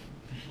 right?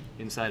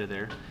 Inside of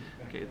there.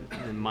 Okay,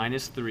 then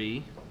minus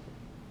 3,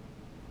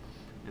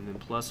 and then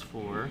plus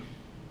 4,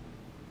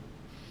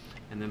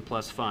 and then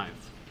plus 5.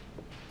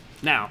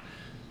 Now,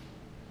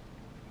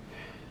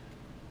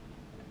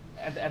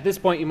 at this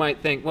point you might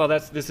think, well,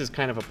 this is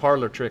kind of a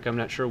parlor trick. I'm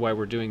not sure why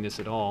we're doing this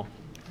at all.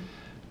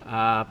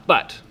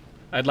 But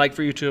I'd like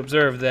for you to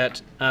observe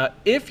that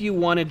if you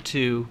wanted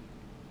to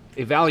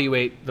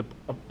evaluate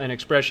an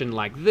expression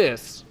like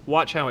this,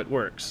 watch how it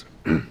works.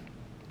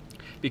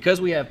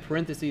 Because we have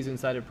parentheses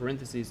inside of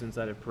parentheses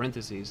inside of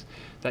parentheses,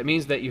 that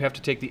means that you have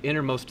to take the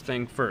innermost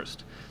thing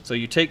first. So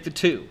you take the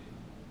 2.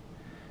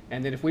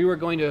 And then if we were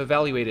going to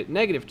evaluate at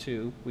negative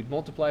 2, we'd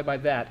multiply by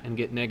that and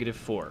get negative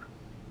 4.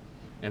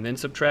 And then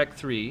subtract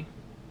 3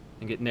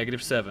 and get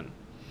negative 7.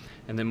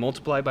 And then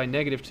multiply by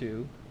negative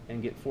 2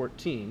 and get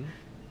 14.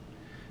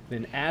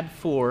 Then add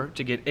 4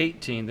 to get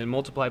 18. Then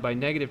multiply by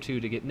negative 2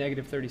 to get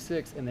negative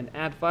 36. And then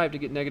add 5 to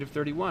get negative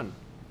 31.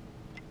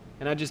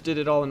 And I just did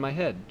it all in my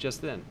head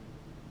just then.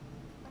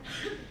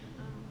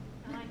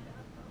 I like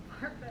that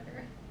part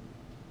better.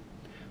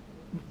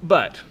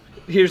 But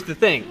here's the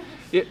thing.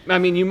 I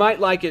mean, you might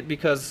like it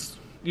because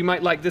you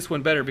might like this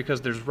one better because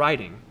there's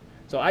writing.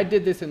 So I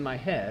did this in my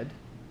head,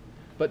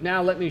 but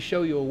now let me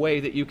show you a way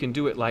that you can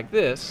do it like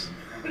this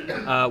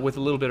with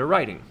a little bit of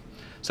writing.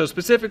 So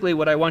specifically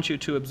what I want you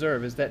to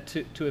observe is that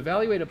to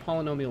evaluate a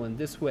polynomial in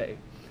this way,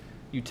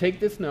 you take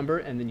this number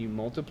and then you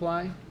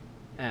multiply,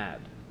 add,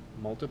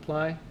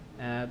 multiply,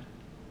 add,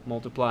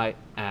 multiply,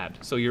 add.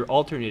 So you're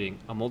alternating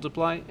a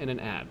multiply and an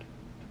add.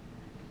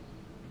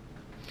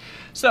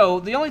 So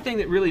the only thing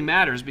that really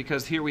matters,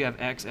 because here we have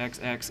x, x,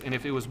 x, and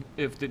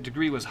if the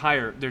degree was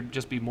higher, there'd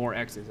just be more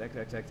x's, x,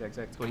 x, x, x,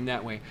 x, going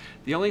that way.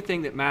 The only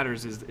thing that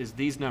matters is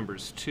these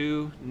numbers,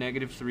 2,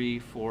 negative 3,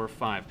 4,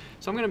 5.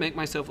 So I'm going to make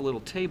myself a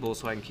little table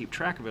so I can keep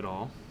track of it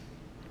all.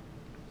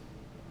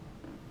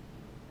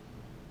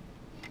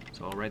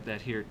 So I'll write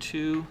that here,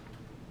 2,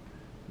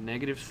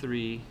 negative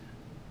 3,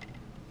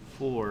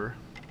 4,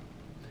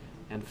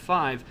 and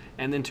 5,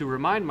 and then to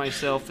remind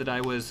myself that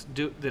I was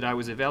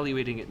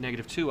evaluating at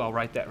negative 2, I'll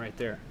write that right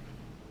there.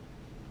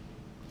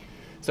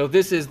 So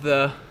this is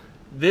the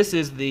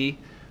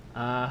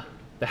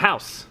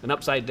house, an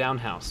upside down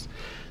house.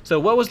 So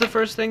what was the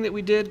first thing that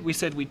we did? We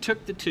said we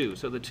took the 2.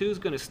 So the 2 is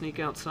going to sneak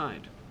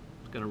outside.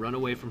 It's going to run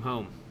away from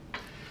home.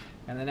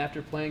 And then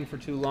after playing for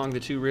too long, the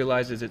 2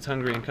 realizes it's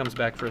hungry and comes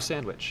back for a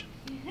sandwich.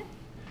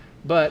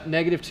 But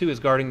negative 2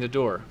 is guarding the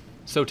door.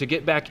 So to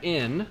get back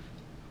in,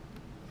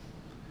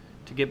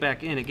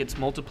 it gets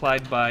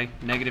multiplied by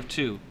negative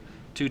 2.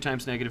 2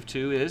 times negative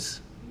 2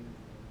 is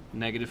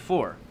negative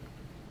 4.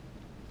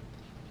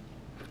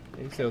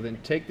 Okay, so then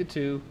take the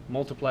 2,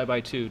 multiply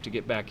by 2 to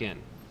get back in.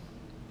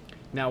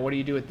 Now what do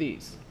you do with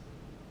these?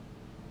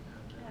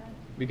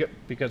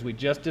 Because we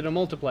just did a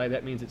multiply,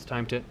 that means it's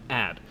time to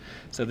add.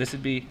 So this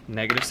would be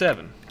negative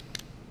 7.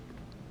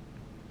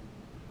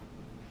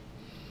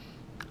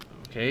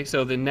 Okay,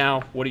 so then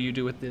now what do you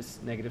do with this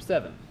negative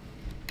 7?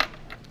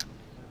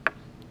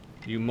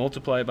 You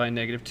multiply by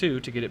negative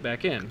 2 to get it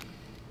back in,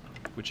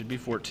 which would be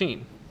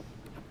 14.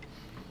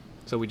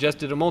 So we just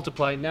did a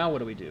multiply. Now what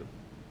do we do?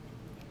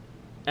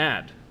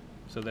 Add.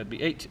 So that'd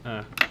be 8.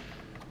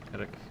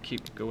 Gotta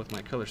go with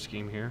my color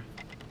scheme here.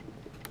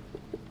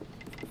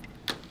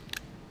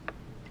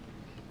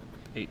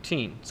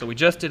 18. So we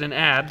just did an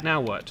add.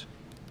 Now what?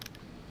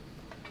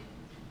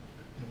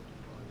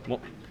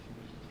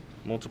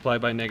 Multiply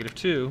by negative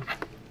 2.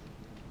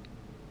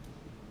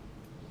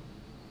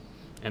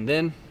 And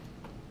then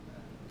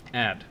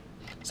add.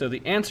 So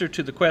the answer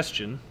to the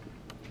question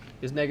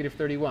is negative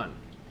 31.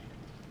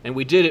 And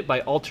we did it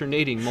by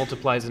alternating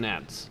multiplies and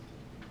adds.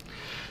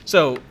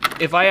 So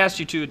if I asked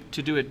you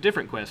to do a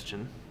different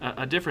question,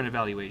 a different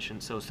evaluation,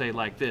 so say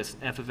like this,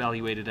 f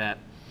evaluated at,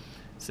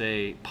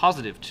 say,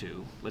 positive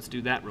 2. Let's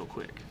do that real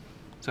quick.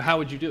 So how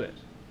would you do it?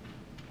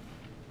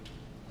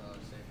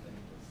 Same thing,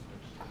 we'll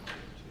switch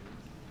to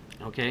negative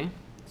 2. Okay,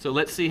 so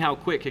let's see how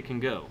quick it can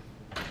go.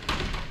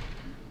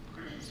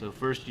 So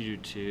first you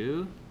do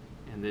 2,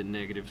 and then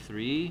negative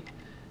 3,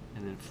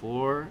 and then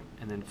 4,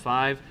 and then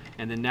 5,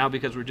 and then now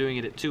because we're doing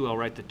it at 2, I'll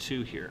write the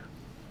 2 here.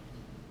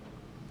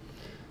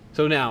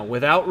 So now,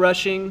 without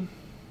rushing,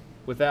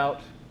 without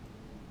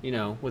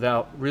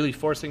really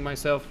forcing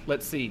myself,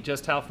 let's see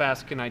just how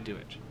fast can I do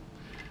it.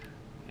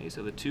 Okay,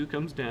 so the 2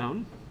 comes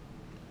down.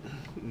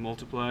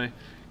 Multiply,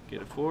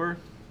 get a 4.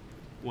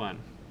 1,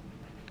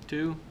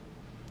 2,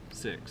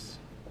 6,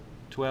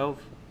 12,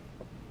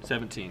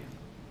 17.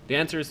 The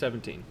answer is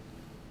 17.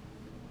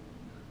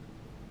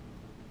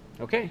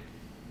 Okay.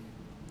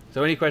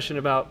 So any question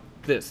about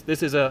this?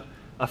 This is a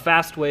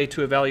fast way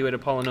to evaluate a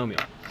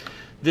polynomial.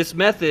 This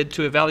method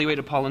to evaluate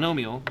a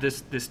polynomial,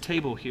 this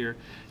table here,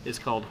 is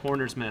called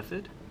Horner's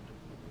method.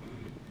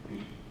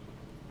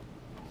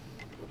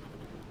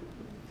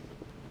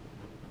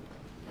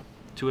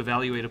 To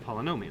evaluate a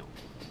polynomial.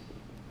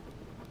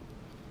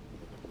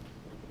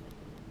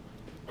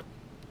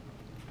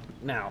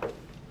 Now,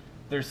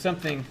 there's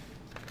something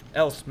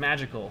else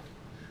magical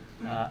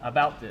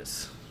about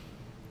this.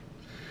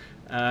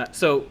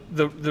 So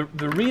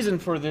the reason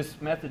for this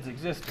method's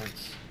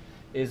existence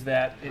is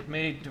that it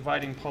made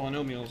dividing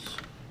polynomials,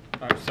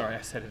 sorry,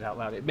 I said it out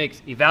loud. It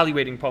makes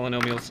evaluating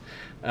polynomials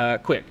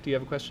quick. Do you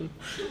have a question?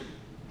 Does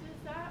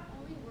that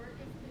only work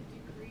if the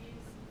degrees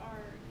are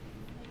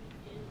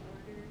like in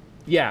order?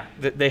 Yeah,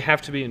 they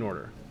have to be in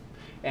order.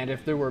 And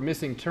if there were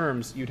missing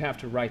terms, you'd have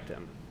to write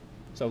them.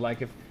 So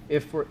like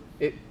if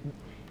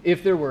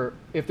there were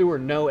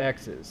no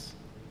x's,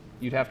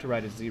 you'd have to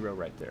write a 0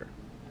 right there.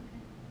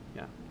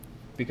 Yeah.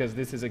 Because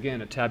this is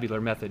again a tabular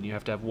method. You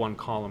have to have one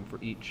column for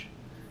each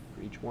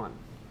one.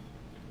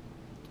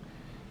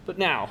 But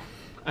now,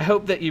 I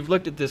hope that you've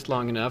looked at this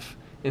long enough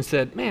and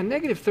said, man,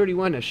 negative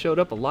 31 has showed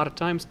up a lot of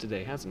times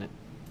today, hasn't it?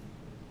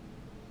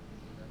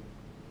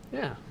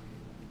 Yeah.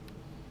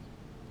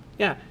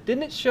 Yeah.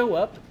 Didn't it show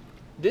up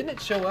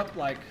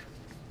like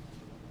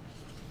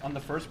on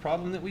the first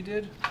problem that we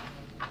did?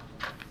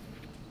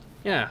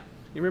 Yeah.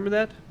 You remember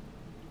that?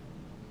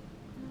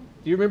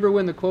 Do you remember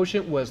when the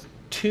quotient was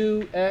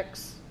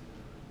 2x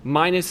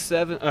minus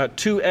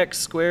 2x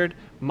squared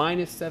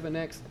minus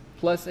 7x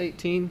plus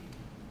 18?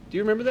 Do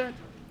you remember that?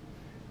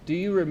 Do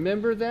you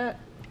remember that?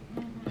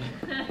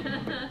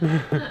 Do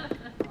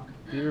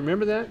you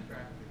remember that?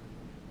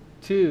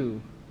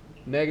 2,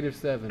 negative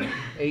 7,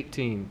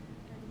 18,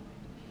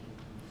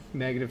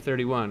 negative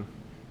 31.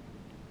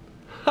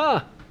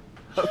 Huh!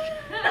 Okay.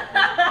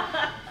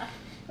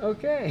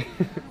 Okay.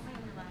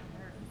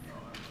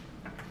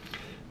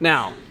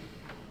 Now,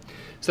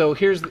 so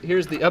here's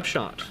the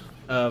upshot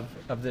of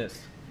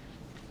this.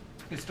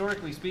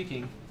 Historically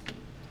speaking,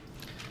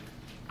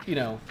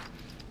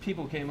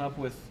 people came up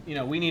with,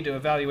 we need to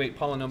evaluate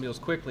polynomials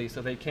quickly,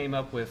 so they came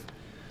up with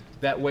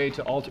that way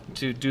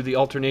to do the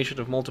alternation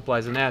of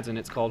multiplies and adds, and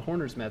it's called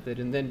Horner's method.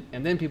 And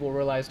then people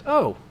realized,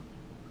 oh,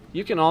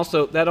 you can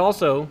also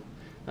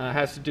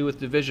has to do with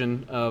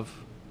division of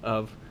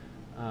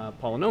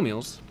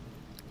polynomials.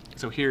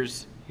 So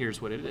here's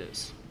what it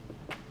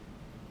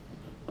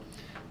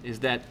is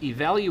that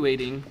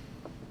evaluating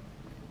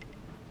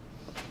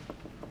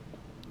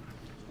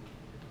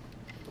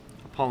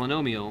a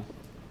polynomial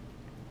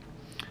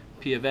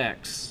p of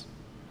x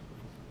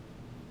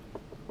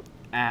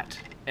at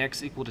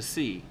x equal to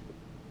c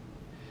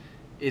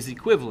is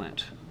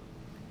equivalent.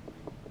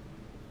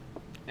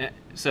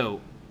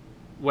 So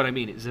what I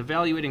mean is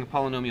evaluating a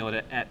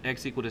polynomial at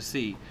x equal to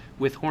c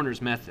with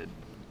Horner's method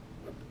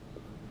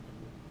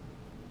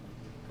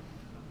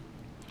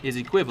is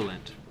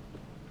equivalent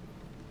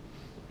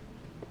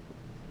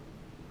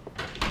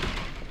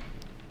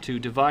to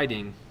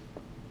dividing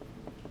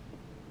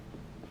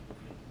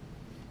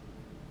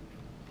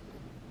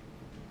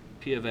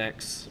p of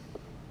x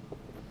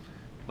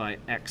by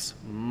x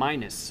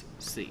minus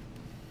c.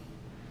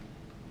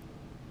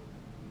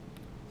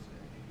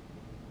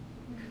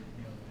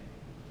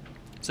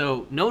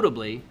 So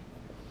notably,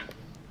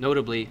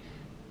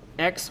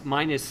 x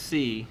minus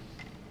c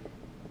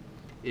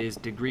is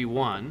degree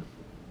 1,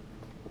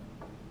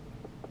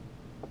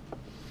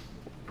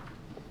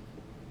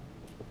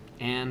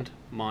 and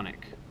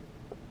monic.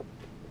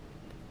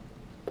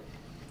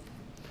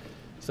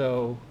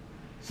 So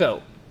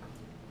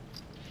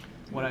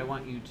what I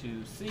want you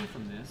to see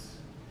from this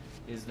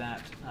is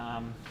that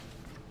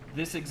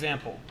this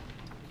example,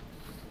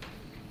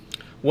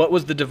 what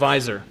was the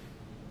divisor?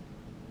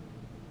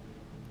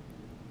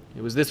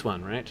 It was this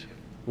one, right?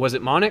 Was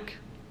it monic?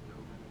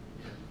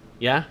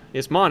 Yeah,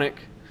 it's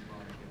monic.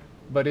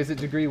 But is it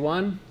degree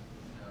 1?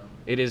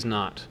 It is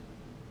not.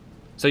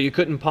 So you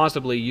couldn't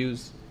possibly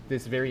use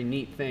this very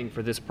neat thing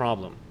for this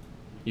problem.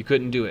 You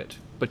couldn't do it.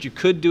 But you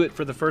could do it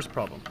for the first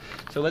problem.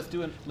 So let's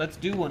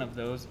do one of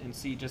those and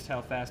see just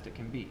how fast it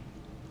can be.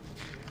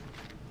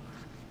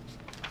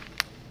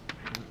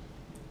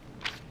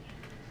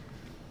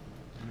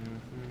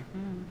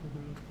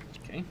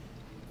 Okay.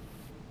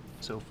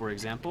 So for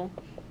example,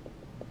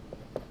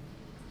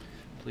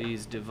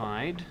 please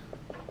divide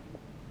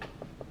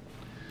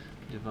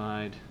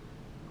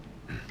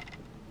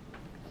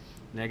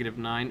negative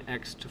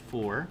 9x to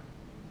 4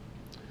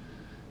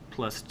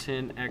 plus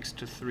 10x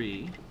to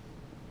 3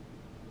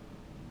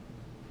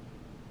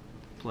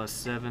 plus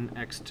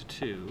 7x to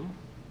 2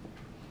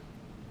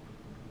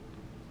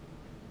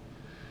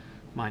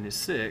 minus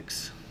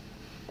 6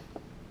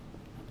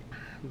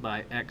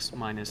 by x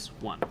minus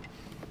 1.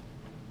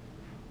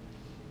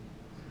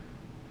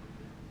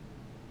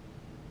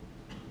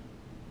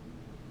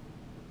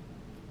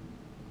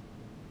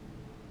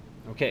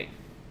 Okay,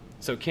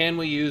 so can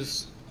we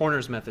use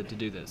Horner's method to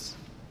do this?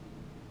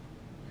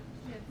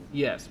 Yes.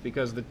 Yes,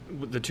 because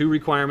the two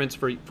requirements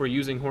for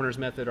using Horner's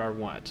method are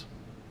what?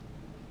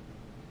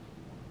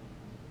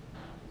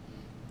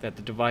 That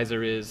the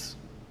divisor is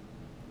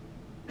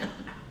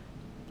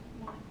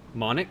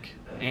monic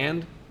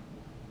and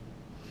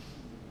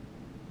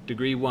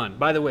degree 1.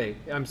 By the way,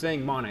 I'm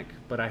saying monic,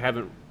 but I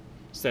haven't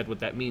said what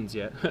that means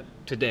yet,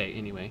 today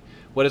anyway.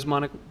 What does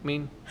monic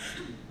mean?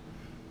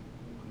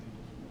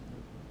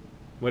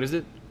 What is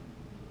it?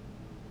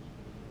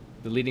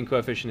 The leading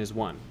coefficient is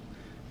 1.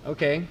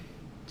 Okay,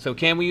 so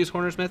can we use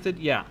Horner's method?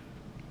 Yeah.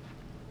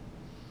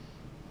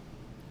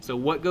 So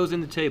what goes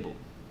in the table?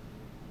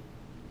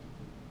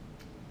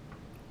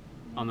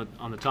 On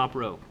the top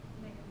row.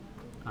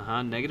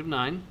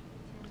 -9,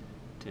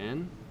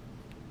 10,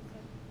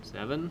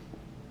 7,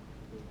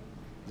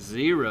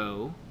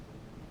 0,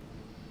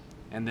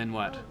 and then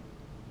what?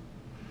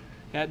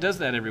 Yeah, it does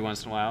that every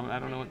once in a while. I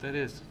don't know what that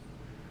is.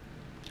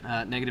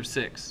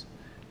 -6.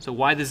 So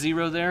why the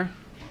 0 there?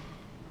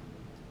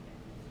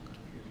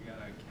 Because you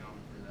gotta account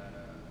for that,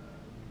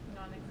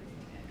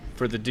 Non-existing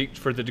X.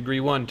 For the degree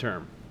 1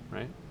 term,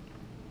 right?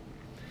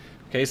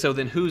 Okay, so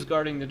then who's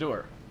guarding the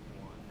door?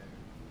 one there.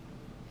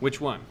 Which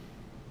one?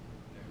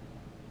 There.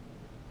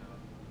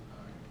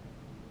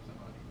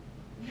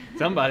 No,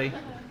 Somebody.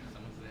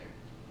 someone's there.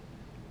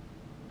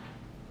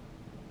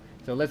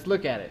 So let's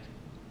look at it.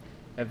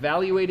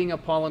 Evaluating a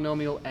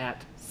polynomial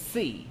at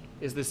c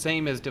is the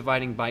same as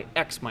dividing by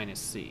x minus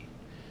c.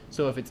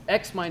 So if it's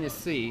x minus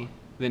c,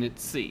 then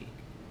it's c.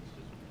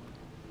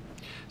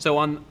 So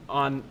on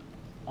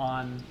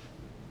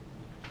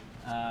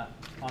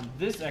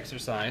this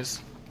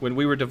exercise, when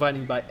we were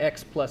dividing by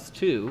x plus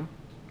 2,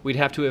 we'd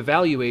have to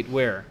evaluate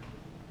where?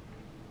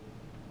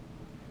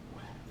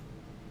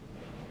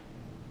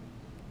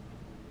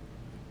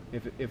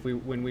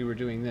 When we were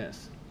doing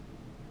this.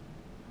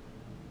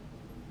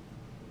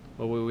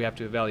 What would we have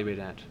to evaluate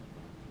at?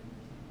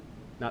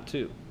 Not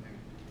 2.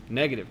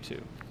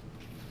 -2.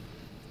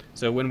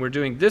 So when we're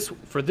doing this,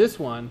 for this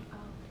one,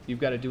 you've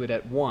got to do it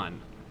at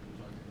 1.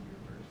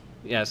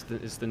 Yes,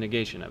 it's the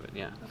negation of it,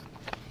 yeah.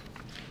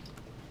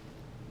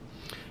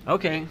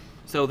 Okay,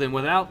 so then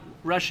without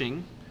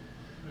rushing,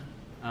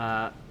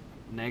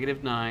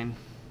 -9,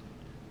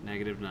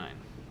 -9,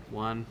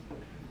 1,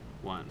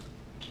 1,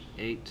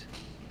 8,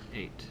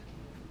 8,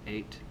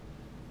 8,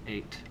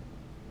 8,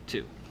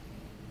 2.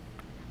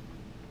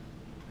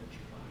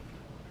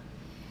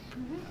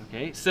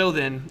 Okay, so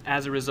then,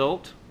 as a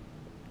result,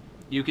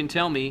 you can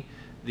tell me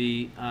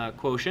the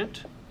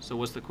quotient. So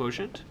what's the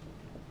quotient?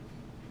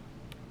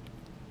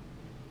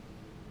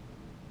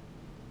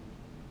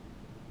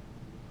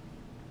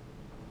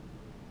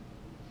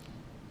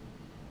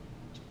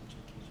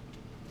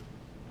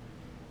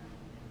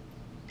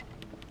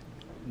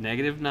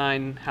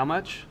 -9, how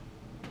much?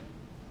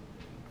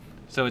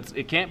 So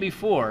it can't be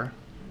 4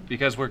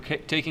 because we're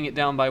taking it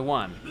down by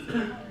 1.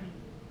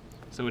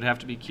 So it would have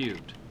to be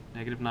cubed.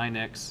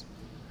 -9x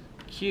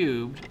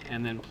cubed,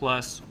 and then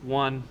plus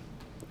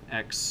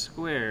 1x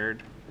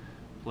squared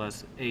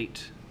plus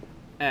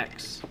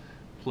 8x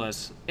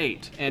plus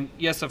 8. And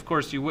yes, of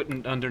course, you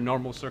wouldn't under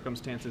normal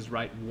circumstances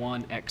write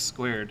 1x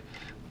squared,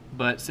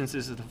 but since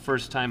this is the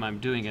first time I'm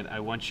doing it, I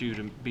want you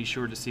to be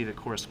sure to see the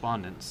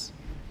correspondence.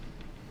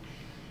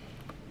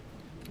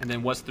 And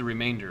then what's the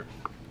remainder?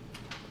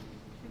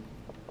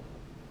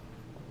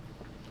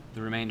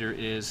 The remainder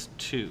is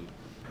 2,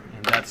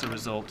 and that's a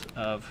result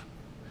of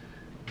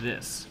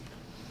this.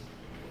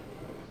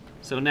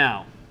 So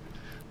now,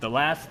 the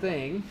last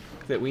thing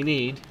that we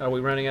need, are we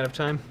running out of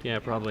time? Yeah,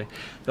 probably.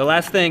 The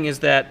last thing is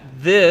that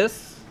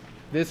this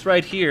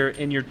right here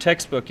in your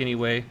textbook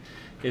anyway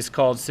is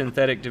called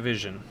synthetic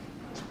division.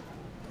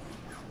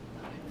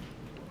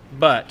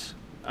 But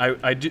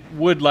I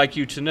would like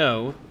you to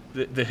know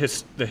that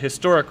the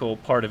historical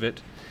part of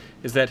it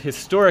is that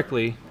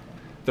historically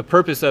the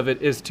purpose of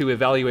it is to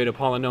evaluate a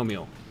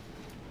polynomial.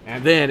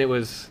 And then it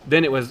was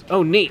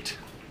oh neat.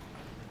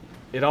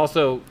 It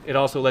also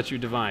lets you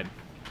divide.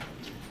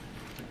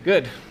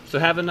 Good. So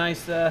have a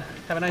nice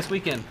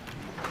weekend.